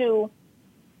say to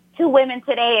women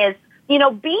today is,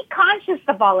 be conscious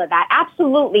of all of that.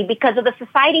 Absolutely. Because of the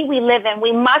society we live in,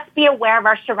 we must be aware of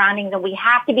our surroundings and we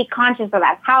have to be conscious of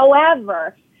that.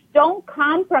 However, don't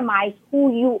compromise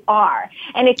who you are.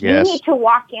 And if you need to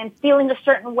walk in feeling a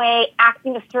certain way,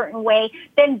 acting a certain way,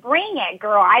 then bring it,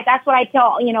 girl. That's what I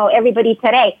tell, everybody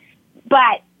today.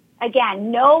 But again,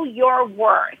 know your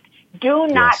worth. Do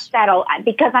not settle.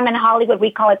 Because I'm in Hollywood, we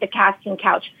call it the casting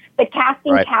couch. The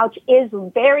casting couch is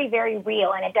very, very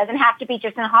real, and it doesn't have to be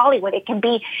just in Hollywood. It can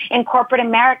be in corporate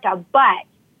America. But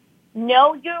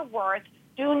know your worth.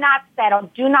 Do not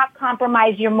settle. Do not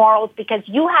compromise your morals because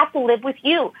you have to live with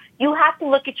you. You have to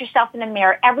look at yourself in the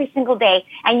mirror every single day,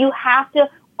 and you have to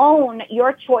own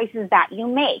your choices that you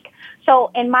make.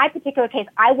 So in my particular case,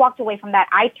 I walked away from that.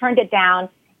 I turned it down.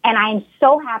 And I'm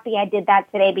so happy I did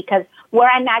that today because where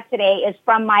I'm at today is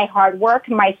from my hard work,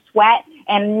 my sweat,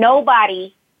 and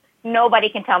nobody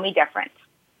can tell me different.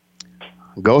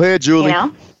 Go ahead, Julie.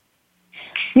 That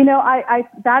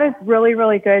is really,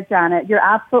 really good, Janet. You're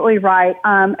absolutely right.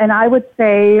 And I would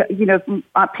say,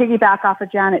 piggyback off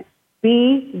of Janet,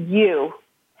 be you.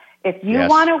 If you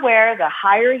want to wear the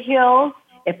higher heels,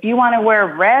 if you want to wear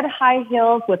red high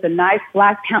heels with a nice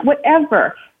black pant,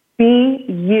 whatever, be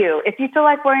you. If you feel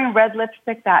like wearing red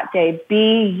lipstick that day,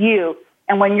 be you.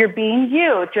 And when you're being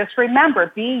you, just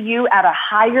remember, be you at a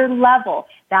higher level.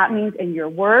 That means in your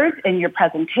words, in your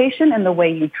presentation, in the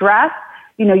way you dress.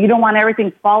 You don't want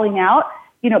everything falling out.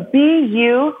 Be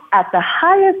you at the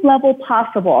highest level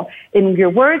possible in your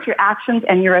words, your actions,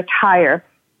 and your attire.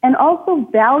 And also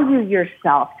value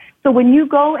yourself. So when you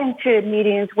go into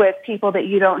meetings with people that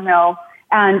you don't know,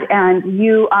 and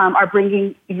you are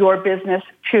bringing your business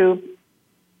to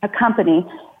a company,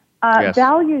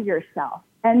 value yourself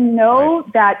and know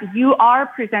that you are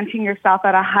presenting yourself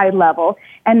at a high level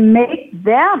and make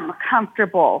them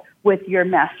comfortable with your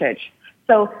message.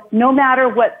 So no matter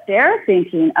what they're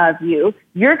thinking of you,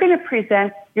 you're going to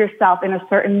present yourself in a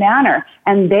certain manner,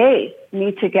 and they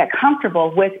need to get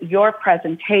comfortable with your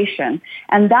presentation.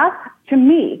 And that's, to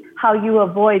me, how you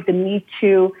avoid the Me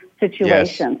Too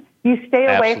situation. You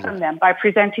stay away from them by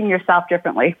presenting yourself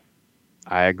differently.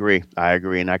 I agree,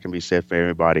 and that can be said for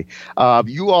everybody.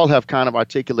 You all have kind of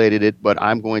articulated it, but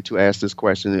I'm going to ask this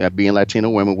question. Being Latino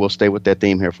women, we'll stay with that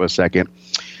theme here for a second.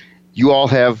 You all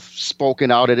have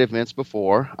spoken out at events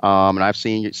before, and I've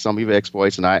seen some of your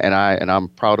exploits, and I'm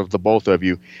proud of the both of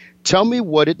you. Tell me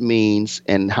what it means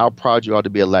and how proud you are to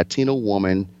be a Latino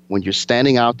woman when you're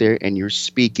standing out there and you're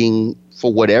speaking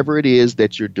for whatever it is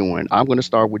that you're doing. I'm going to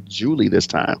start with Julie this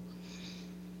time.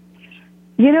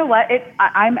 You know what?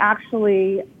 I'm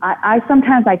actually,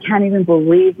 sometimes I can't even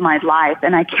believe my life,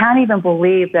 and I can't even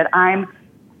believe that I'm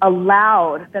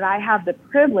allowed, that I have the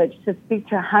privilege to speak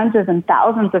to hundreds and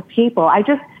thousands of people.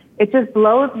 It just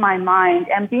blows my mind.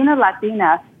 And being a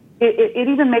Latina, it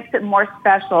even makes it more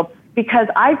special because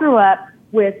I grew up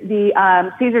with the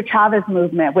Cesar Chavez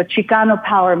movement, with Chicano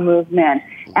Power movement.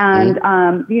 And,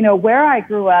 where I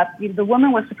grew up, the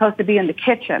woman was supposed to be in the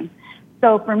kitchen.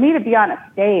 So for me to be on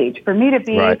a stage, for me to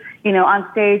be, on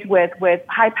stage with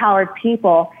high-powered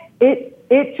people,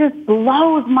 it just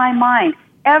blows my mind.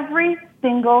 Every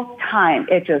single time,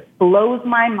 it just blows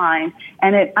my mind.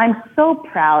 And I'm so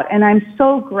proud and I'm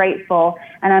so grateful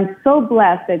and I'm so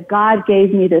blessed that God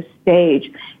gave me this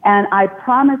stage. And I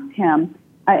promised him,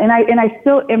 and I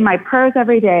still, in my prayers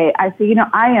every day, I say,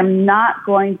 I am not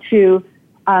going to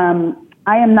dumb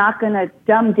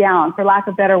down, for lack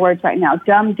of better words right now,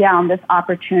 dumb down this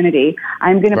opportunity.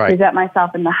 I'm going to present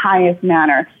myself in the highest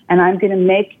manner, and I'm going to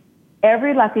make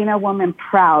every Latina woman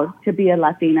proud to be a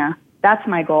Latina. That's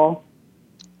my goal.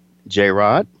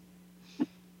 J-Rod?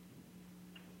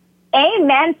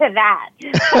 Amen to that.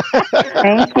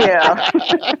 Thank you.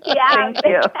 Yeah. Thank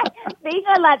you. Being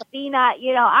a Latina,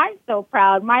 I'm so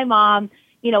proud. My mom,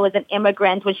 was an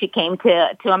immigrant when she came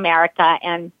to America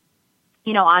and,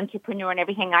 entrepreneur and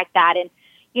everything like that. And,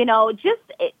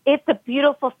 it's a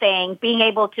beautiful thing being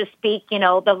able to speak,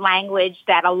 the language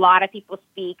that a lot of people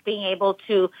speak, being able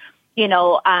to,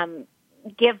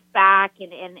 give back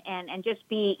and just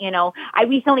be, I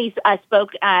recently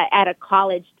spoke at a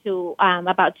college to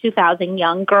about 2,000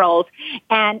 young girls.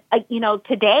 And,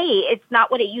 today it's not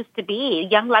what it used to be.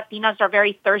 Young Latinos are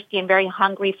very thirsty and very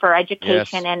hungry for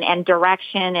education and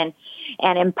direction and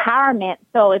empowerment.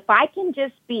 So if I can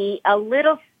just be a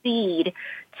little seed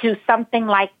to something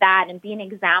like that and be an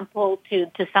example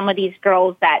to some of these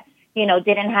girls that,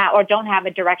 didn't have or don't have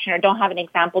a direction or don't have an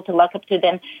example to look up to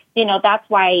them, that's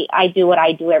why I do what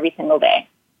I do every single day.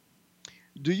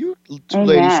 Do you two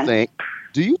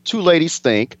ladies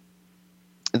think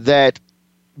that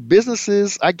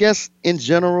businesses, I guess in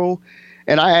general,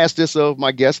 and I asked this of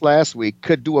my guest last week,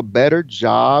 could do a better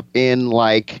job in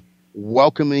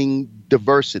welcoming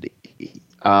diversity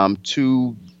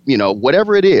to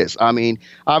whatever it is? I mean,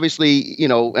 obviously,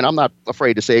 and I'm not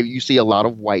afraid to say you see a lot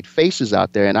of white faces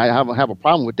out there, and I have a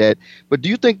problem with that. But do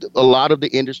you think a lot of the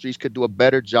industries could do a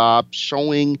better job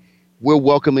showing we're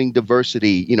welcoming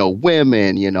diversity,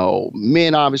 women,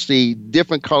 men, obviously,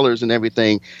 different colors and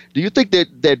everything? Do you think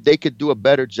that they could do a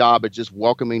better job at just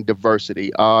welcoming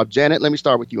diversity? Janet, let me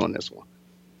start with you on this one.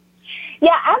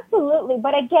 Yeah, absolutely.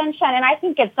 But again, Shannon, I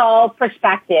think it's all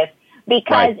perspective.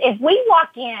 Because if we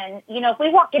walk in, if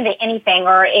we walk into anything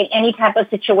or in any type of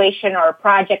situation or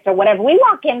project or whatever, we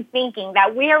walk in thinking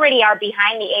that we already are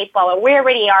behind the eight ball or we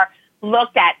already are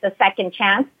looked at the second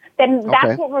chance, then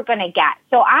that's what we're going to get.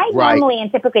 So I normally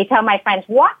and typically tell my friends,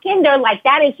 walk in there like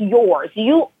that is yours.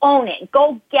 You own it.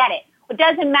 Go get it. It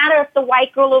doesn't matter if the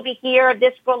white girl over here,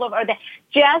 this girl over there,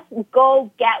 just go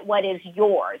get what is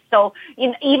yours. So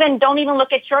don't even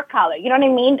look at your color. You know what I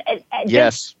mean?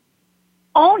 Just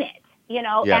own it.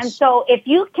 And so if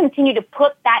you continue to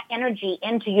put that energy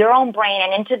into your own brain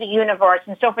and into the universe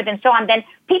and so forth and so on, then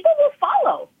people will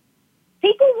follow.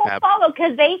 People will follow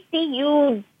because they see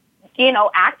you,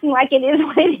 acting like it is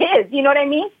what it is. You know what I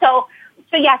mean? So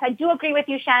yes, I do agree with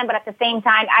you, Shannon, but at the same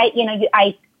time, I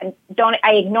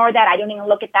ignore that. I don't even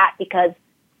look at that because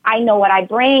I know what I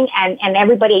bring and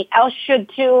everybody else should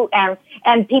too. And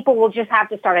people will just have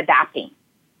to start adapting.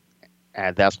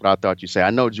 And that's what I thought you'd say. I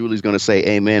know Julie's going to say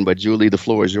amen, but Julie, the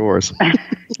floor is yours. I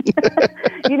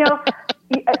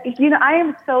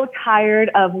am so tired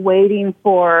of waiting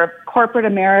for corporate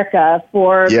America,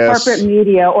 for corporate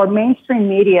media or mainstream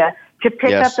media to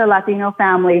pick up the Latino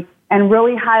family and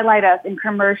really highlight us in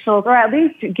commercials or at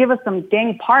least give us some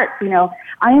dang parts.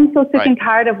 I am so sick and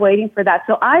tired of waiting for that.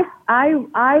 So I,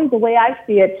 the way I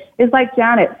see it is like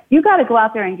Janet, you got to go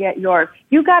out there and get yours.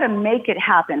 You got to make it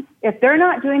happen. If they're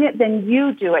not doing it, then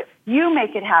you do it. You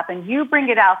make it happen. You bring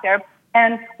it out there.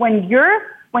 And when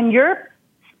you're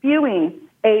spewing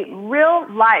a real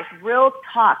life, real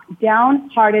talk,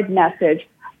 downhearted message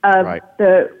of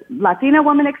the Latina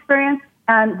woman experience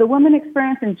and the woman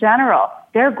experience in general,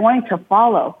 they're going to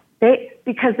follow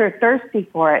because they're thirsty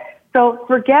for it. So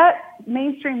forget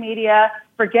mainstream media,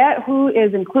 forget who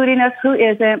is including us, who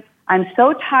isn't. I'm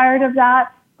so tired of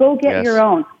that. Go get your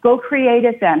own. Go create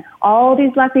it then. All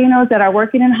these Latinos that are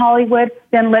working in Hollywood,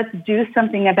 then let's do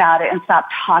something about it and stop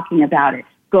talking about it.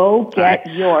 Go get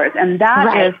yours. And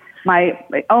that is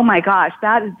oh my gosh,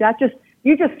 that just,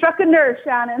 you just struck a nerve,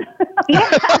 Shannon.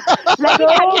 Let me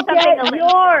tell you something.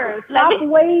 Yours. Stop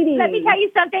waiting. Let me tell you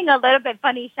something a little bit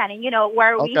funny, Shannon.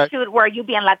 Where we shoot, where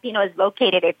UBN Latino is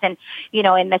located, it's in,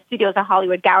 in the studios of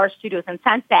Hollywood, Gower Studios in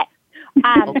Sunset.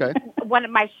 One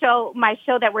of my show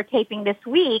that we're taping this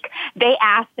week, they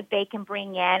asked if they can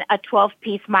bring in a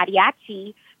 12-piece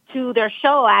mariachi to their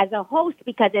show as a host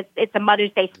because it's a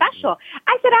Mother's Day special?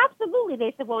 I said, absolutely.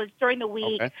 They said, well, it's during the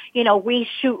week. Okay. You know, we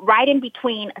shoot right in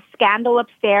between a Scandal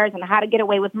upstairs and How to Get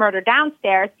Away with Murder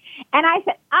downstairs. And I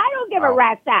said, I don't give a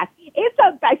rat's ass.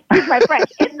 Excuse my French,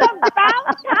 it's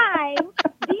about time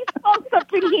these folks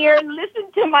up in here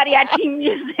listen to mariachi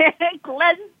music.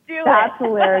 Let's do That's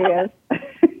hilarious. They're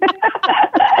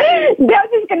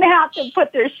just going to have to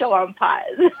put their show on pause.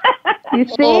 You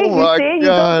see? Oh You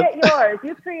go get yours.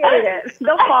 You create it.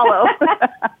 They'll follow.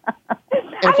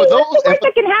 And for those, what's the worst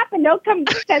that can happen? They'll come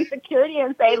send security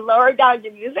and say, lower down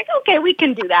your music. Okay, we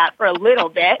can do that for a little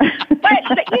bit.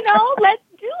 But you know, let's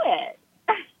do it.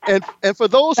 And for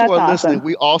those who That's are awesome. listening,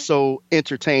 we also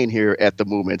entertain here at the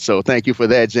Movement. So thank you for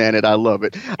that, Janet. I love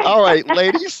it. All right,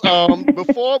 ladies.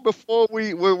 Before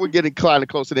we're getting kind of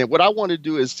close to the end, what I want to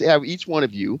do is have each one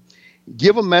of you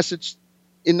give a message,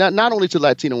 in not only to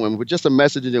Latino women, but just a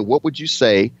message. And what would you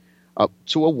say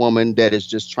to a woman that is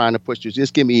just trying to push you?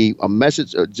 Just give me a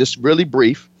message, just really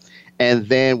brief. And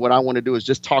then what I want to do is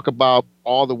just talk about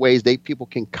all the ways people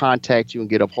can contact you and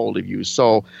get a hold of you.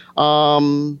 So,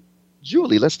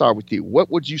 Julie, let's start with you. What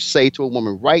would you say to a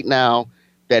woman right now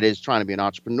that is trying to be an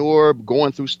entrepreneur,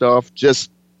 going through stuff?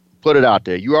 Just put it out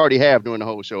there. You already have during the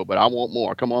whole show, but I want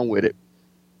more. Come on with it.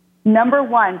 Number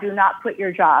one, do not quit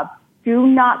your job. Do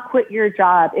not quit your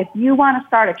job. If you want to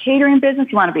start a catering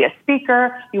business, you want to be a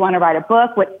speaker, you want to write a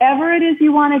book, whatever it is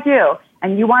you want to do,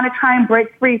 and you want to try and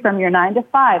break free from your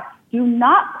 9-to-5, do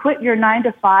not quit your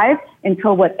 9-to-5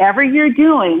 until whatever you're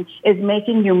doing is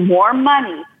making you more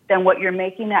money than what you're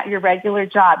making at your regular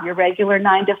job, your regular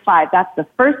 9-to-5. That's the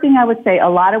first thing I would say. A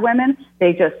lot of women,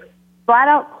 they just flat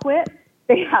out quit.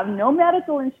 They have no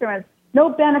medical insurance, no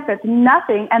benefits,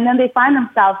 nothing, and then they find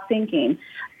themselves sinking.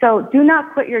 So do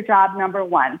not quit your job, number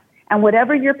one. And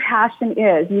whatever your passion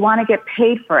is, you want to get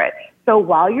paid for it. So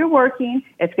while you're working,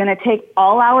 it's going to take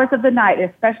all hours of the night,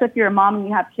 especially if you're a mom and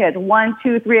you have kids, 1,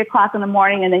 2, 3 o'clock in the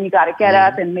morning, and then you got to get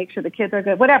up and make sure the kids are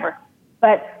good, whatever.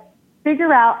 But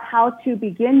figure out how to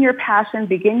begin your passion,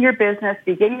 begin your business,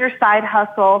 begin your side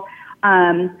hustle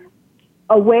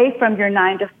away from your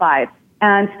 9-to-5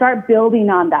 and start building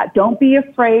on that. Don't be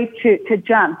afraid to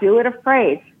jump. Do it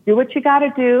afraid. Do what you got to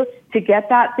do to get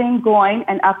that thing going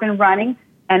and up and running.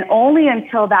 And only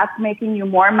until that's making you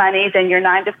more money than your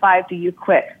 9-to-5 do you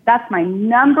quit. That's my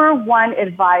number one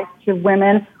advice to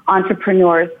women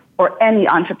entrepreneurs or any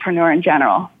entrepreneur in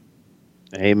general.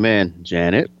 Amen.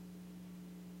 Janet?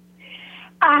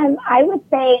 I would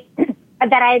say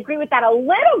that I agree with that a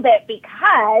little bit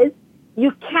because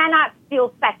you cannot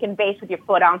steal second base with your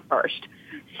foot on first.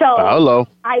 So hello.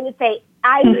 I would say,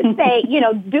 you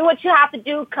know, do what you have to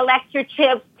do, collect your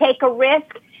chips, take a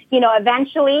risk, you know,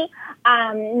 eventually,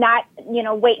 not, you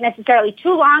know, wait necessarily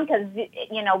too long because,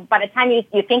 you know, by the time you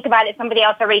think about it, somebody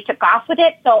else already took off with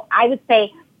it. So I would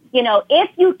say, you know,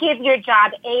 if you give your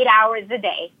job 8 hours a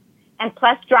day, and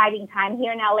plus driving time.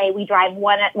 Here in LA, we drive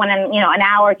an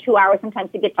hour, 2 hours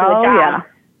sometimes to get to a job. Yeah.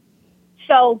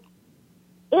 So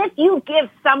if you give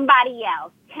somebody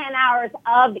else 10 hours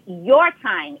of your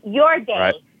time, your day,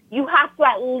 right, you have to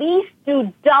at least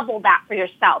do double that for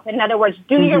yourself. In other words,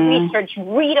 do your research,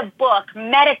 read a book,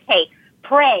 meditate,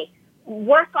 pray,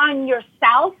 work on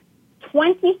yourself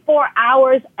 24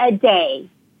 hours a day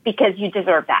because you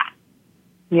deserve that.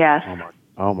 Yes.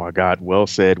 Oh my God. Well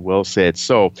said. Well said.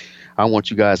 So I want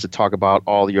you guys to talk about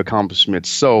all your accomplishments.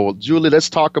 So Julie, let's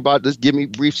talk about this. Give me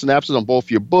brief synopsis on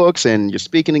both your books and your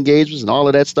speaking engagements and all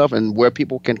of that stuff and where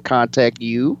people can contact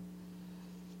you.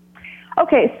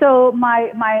 Okay, so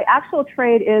my actual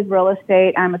trade is real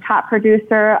estate. I'm a top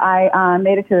producer. I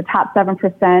made it to the top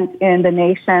 7% in the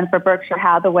nation for Berkshire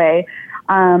Hathaway.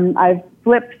 I've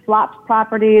flopped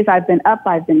properties. I've been up,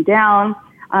 I've been down.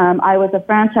 I was a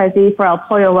franchisee for El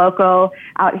Pollo Loco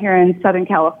out here in Southern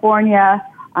California.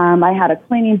 I had a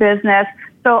cleaning business.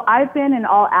 So I've been in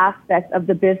all aspects of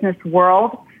the business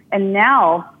world. And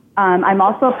now I'm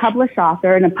also a published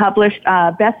author and a published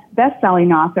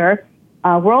best-selling author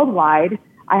worldwide.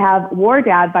 I have War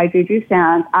Dad by Juju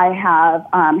Sands. I have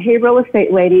Hey Real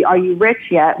Estate Lady, Are You Rich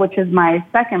Yet?, which is my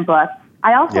second book.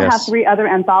 I also have 3 other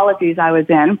anthologies I was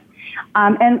in.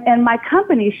 And my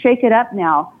company, Shake It Up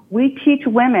Now, we teach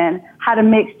women how to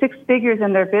make 6 figures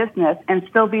in their business and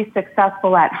still be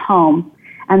successful at home.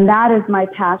 And that is my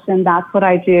passion. That's what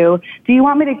I do. Do you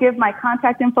want me to give my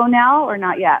contact info now or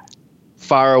not yet?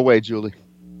 Fire away, Julie.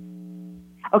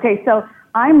 Okay, so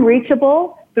I'm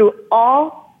reachable through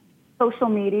all social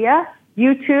media,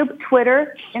 YouTube,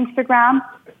 Twitter, Instagram,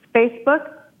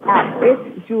 Facebook, at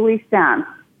It's Julie Sands.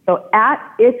 So at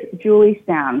It's Julie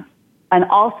Sands. on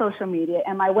all social media.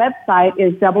 And my website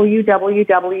is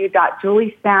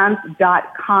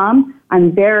www.juliesands.com.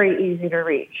 I'm very easy to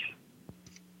reach.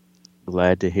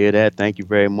 Glad to hear that. Thank you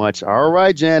very much. All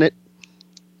right, Janet.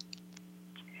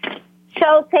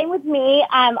 So same with me.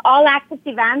 All Access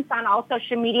Events on all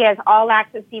social media is All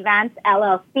Access Events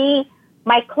LLC.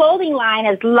 My clothing line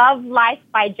is Love Life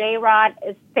by J-Rod.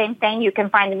 It's the same thing. You can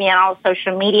find me on all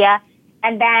social media.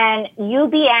 And then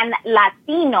UBN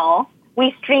Latino,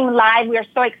 we stream live. We are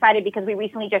so excited because we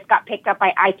recently just got picked up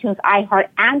by iTunes, iHeart,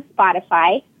 and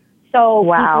Spotify. So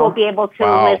people will be able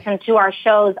to listen to our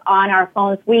shows on our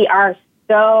phones. We are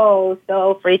so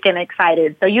freaking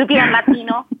excited. So UBN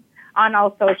Latino on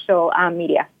all social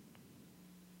media.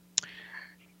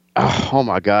 Oh,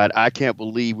 my God. I can't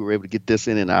believe we were able to get this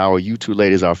in an hour. You two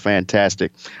ladies are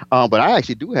fantastic. But I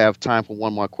actually do have time for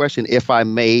one more question, if I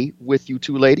may, with you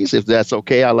two ladies. If that's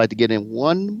okay, I'd like to get in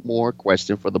one more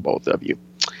question for the both of you.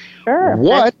 Sure.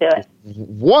 Let's do it.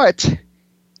 What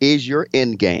is your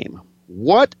end game?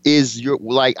 What is your,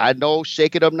 like, I know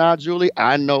Shake It Up Now, Julie.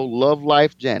 I know Love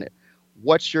Life, Janet.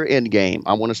 What's your end game?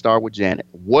 I want to start with Janet.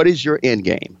 What is your end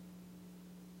game?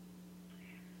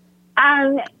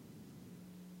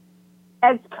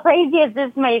 As crazy as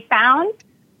this may sound,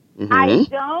 I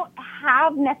don't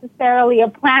have necessarily a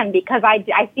plan because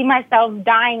I see myself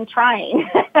dying trying.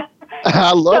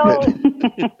 I love it.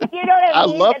 You know what I mean? I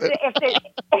love it.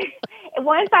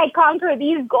 Once I conquer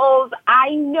these goals,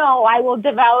 I know I will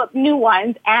develop new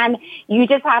ones, and you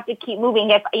just have to keep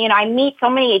moving. If I meet so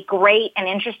many great and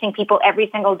interesting people every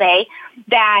single day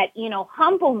that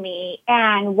humble me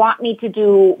and want me to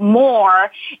do more,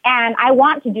 and I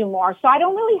want to do more. So I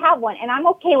don't really have one, and I'm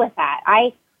okay with that.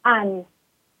 I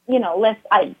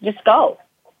just go.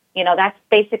 That's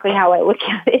basically how I look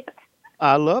at it.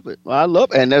 I love it.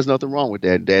 And there's nothing wrong with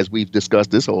that, as we've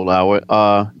discussed this whole hour.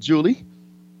 Julie?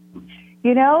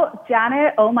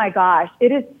 Janet, oh my gosh,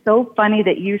 it is so funny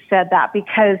that you said that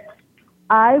because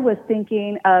I was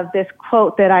thinking of this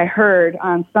quote that I heard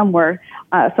on somewhere,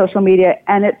 social media,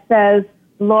 and it says,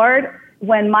 Lord,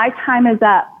 when my time is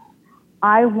up,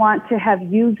 I want to have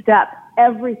used up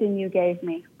everything you gave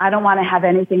me. I don't want to have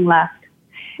anything left.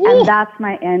 Ooh. And that's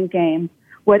my end game.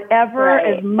 Whatever,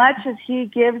 as much as he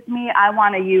gives me, I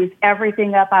want to use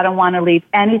everything up. I don't want to leave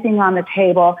anything on the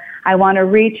table. I want to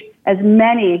reach as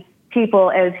many people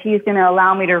as he's going to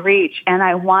allow me to reach. And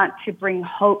I want to bring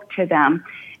hope to them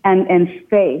and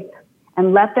faith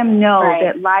and let them know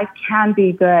that life can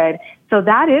be good. So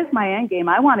that is my end game.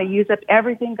 I want to use up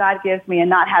everything God gives me and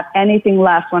not have anything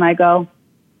left when I go.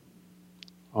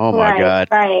 Oh, my God.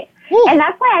 Right. Woo. And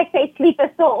that's why I say sleep is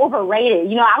so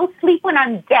overrated. I'll sleep when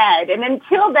I'm dead. And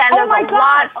until then, there's a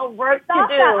lot of work to do.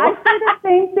 I say the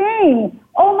same thing.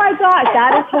 Oh, my God.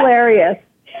 That is hilarious.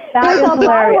 That is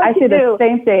hilarious. I say the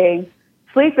same thing.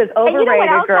 Sleep is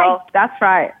overrated, girl. That's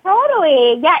right.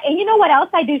 Totally. Yeah. And you know what else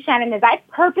I do, Shannon, is I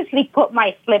purposely put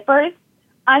my slippers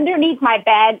underneath my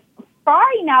bed far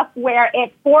enough where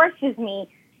it forces me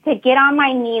to get on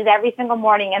my knees every single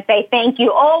morning and say, thank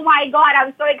you. Oh, my God,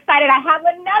 I'm so excited. I have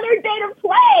another day to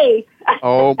play.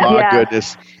 Oh, my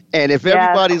goodness. And if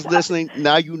everybody's listening,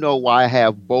 now you know why I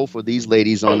have both of these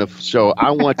ladies on the show.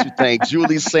 I want to thank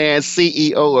Julie Sands,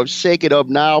 CEO of Shake It Up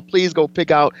Now. Please go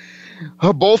pick out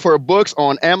both her books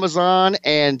on Amazon,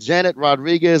 and Janet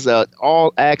Rodriquez at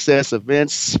All Access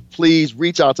Events. Please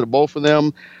reach out to the both of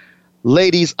them.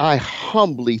 Ladies, I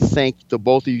humbly thank the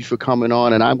both of you for coming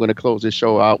on, and I'm going to close this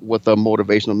show out with a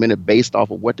motivational minute based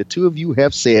off of what the two of you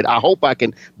have said. I hope I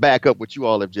can back up what you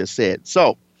all have just said.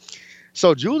 So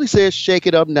Julie says, shake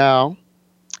it up now,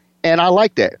 and I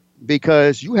like that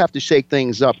because you have to shake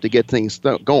things up to get things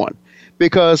going.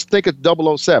 Because think of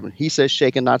 007. He says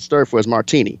shake and not stir for his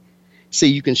martini. See,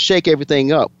 you can shake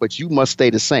everything up, but you must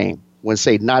stay the same. When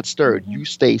say not stirred, you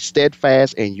stay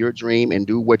steadfast in your dream and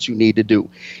do what you need to do.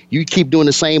 You keep doing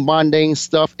the same mundane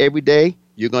stuff every day,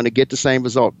 you're going to get the same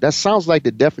result. That sounds like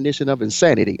the definition of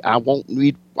insanity. I won't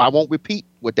repeat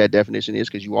what that definition is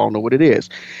because you all know what it is.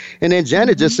 And then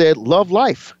Janet just said, love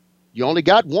life. You only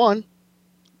got one.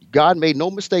 God made no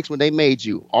mistakes when they made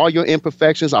you. All your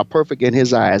imperfections are perfect in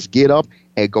his eyes. Get up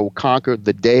and go conquer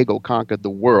the day, go conquer the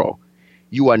world.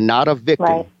 You are not a victim.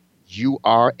 Right. You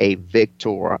are a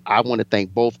victor. I want to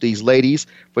thank both these ladies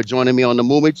for joining me on The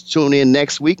Movement. Tune in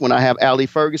next week when I have Allie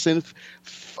Ferguson,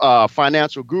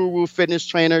 financial guru, fitness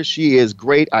trainer. She is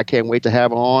great. I can't wait to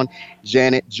have her on.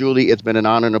 Janet, Julie, it's been an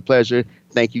honor and a pleasure.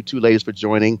 Thank you two ladies for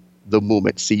joining The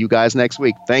Movement. See you guys next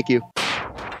week. Thank you.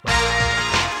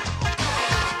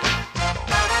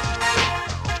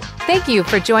 Thank you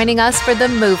for joining us for The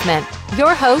Movement.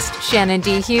 Your host, Shannon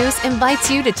D. Hughes, invites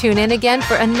you to tune in again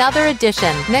for another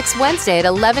edition next Wednesday at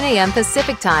 11 a.m.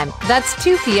 Pacific Time. That's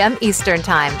 2 p.m. Eastern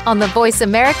Time on the Voice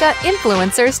America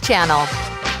Influencers channel.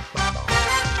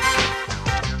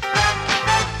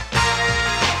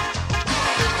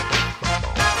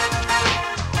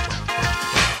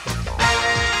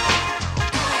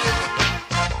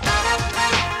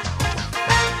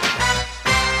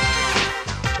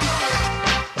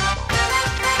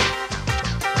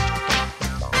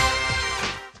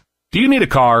 Do you need a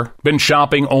car? Been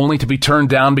shopping only to be turned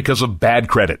down because of bad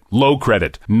credit, low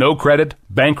credit, no credit,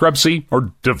 bankruptcy,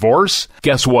 or divorce?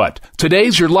 Guess what?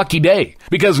 Today's your lucky day,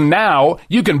 because now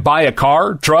you can buy a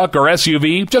car, truck, or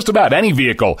SUV, just about any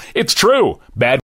vehicle. It's true. Bad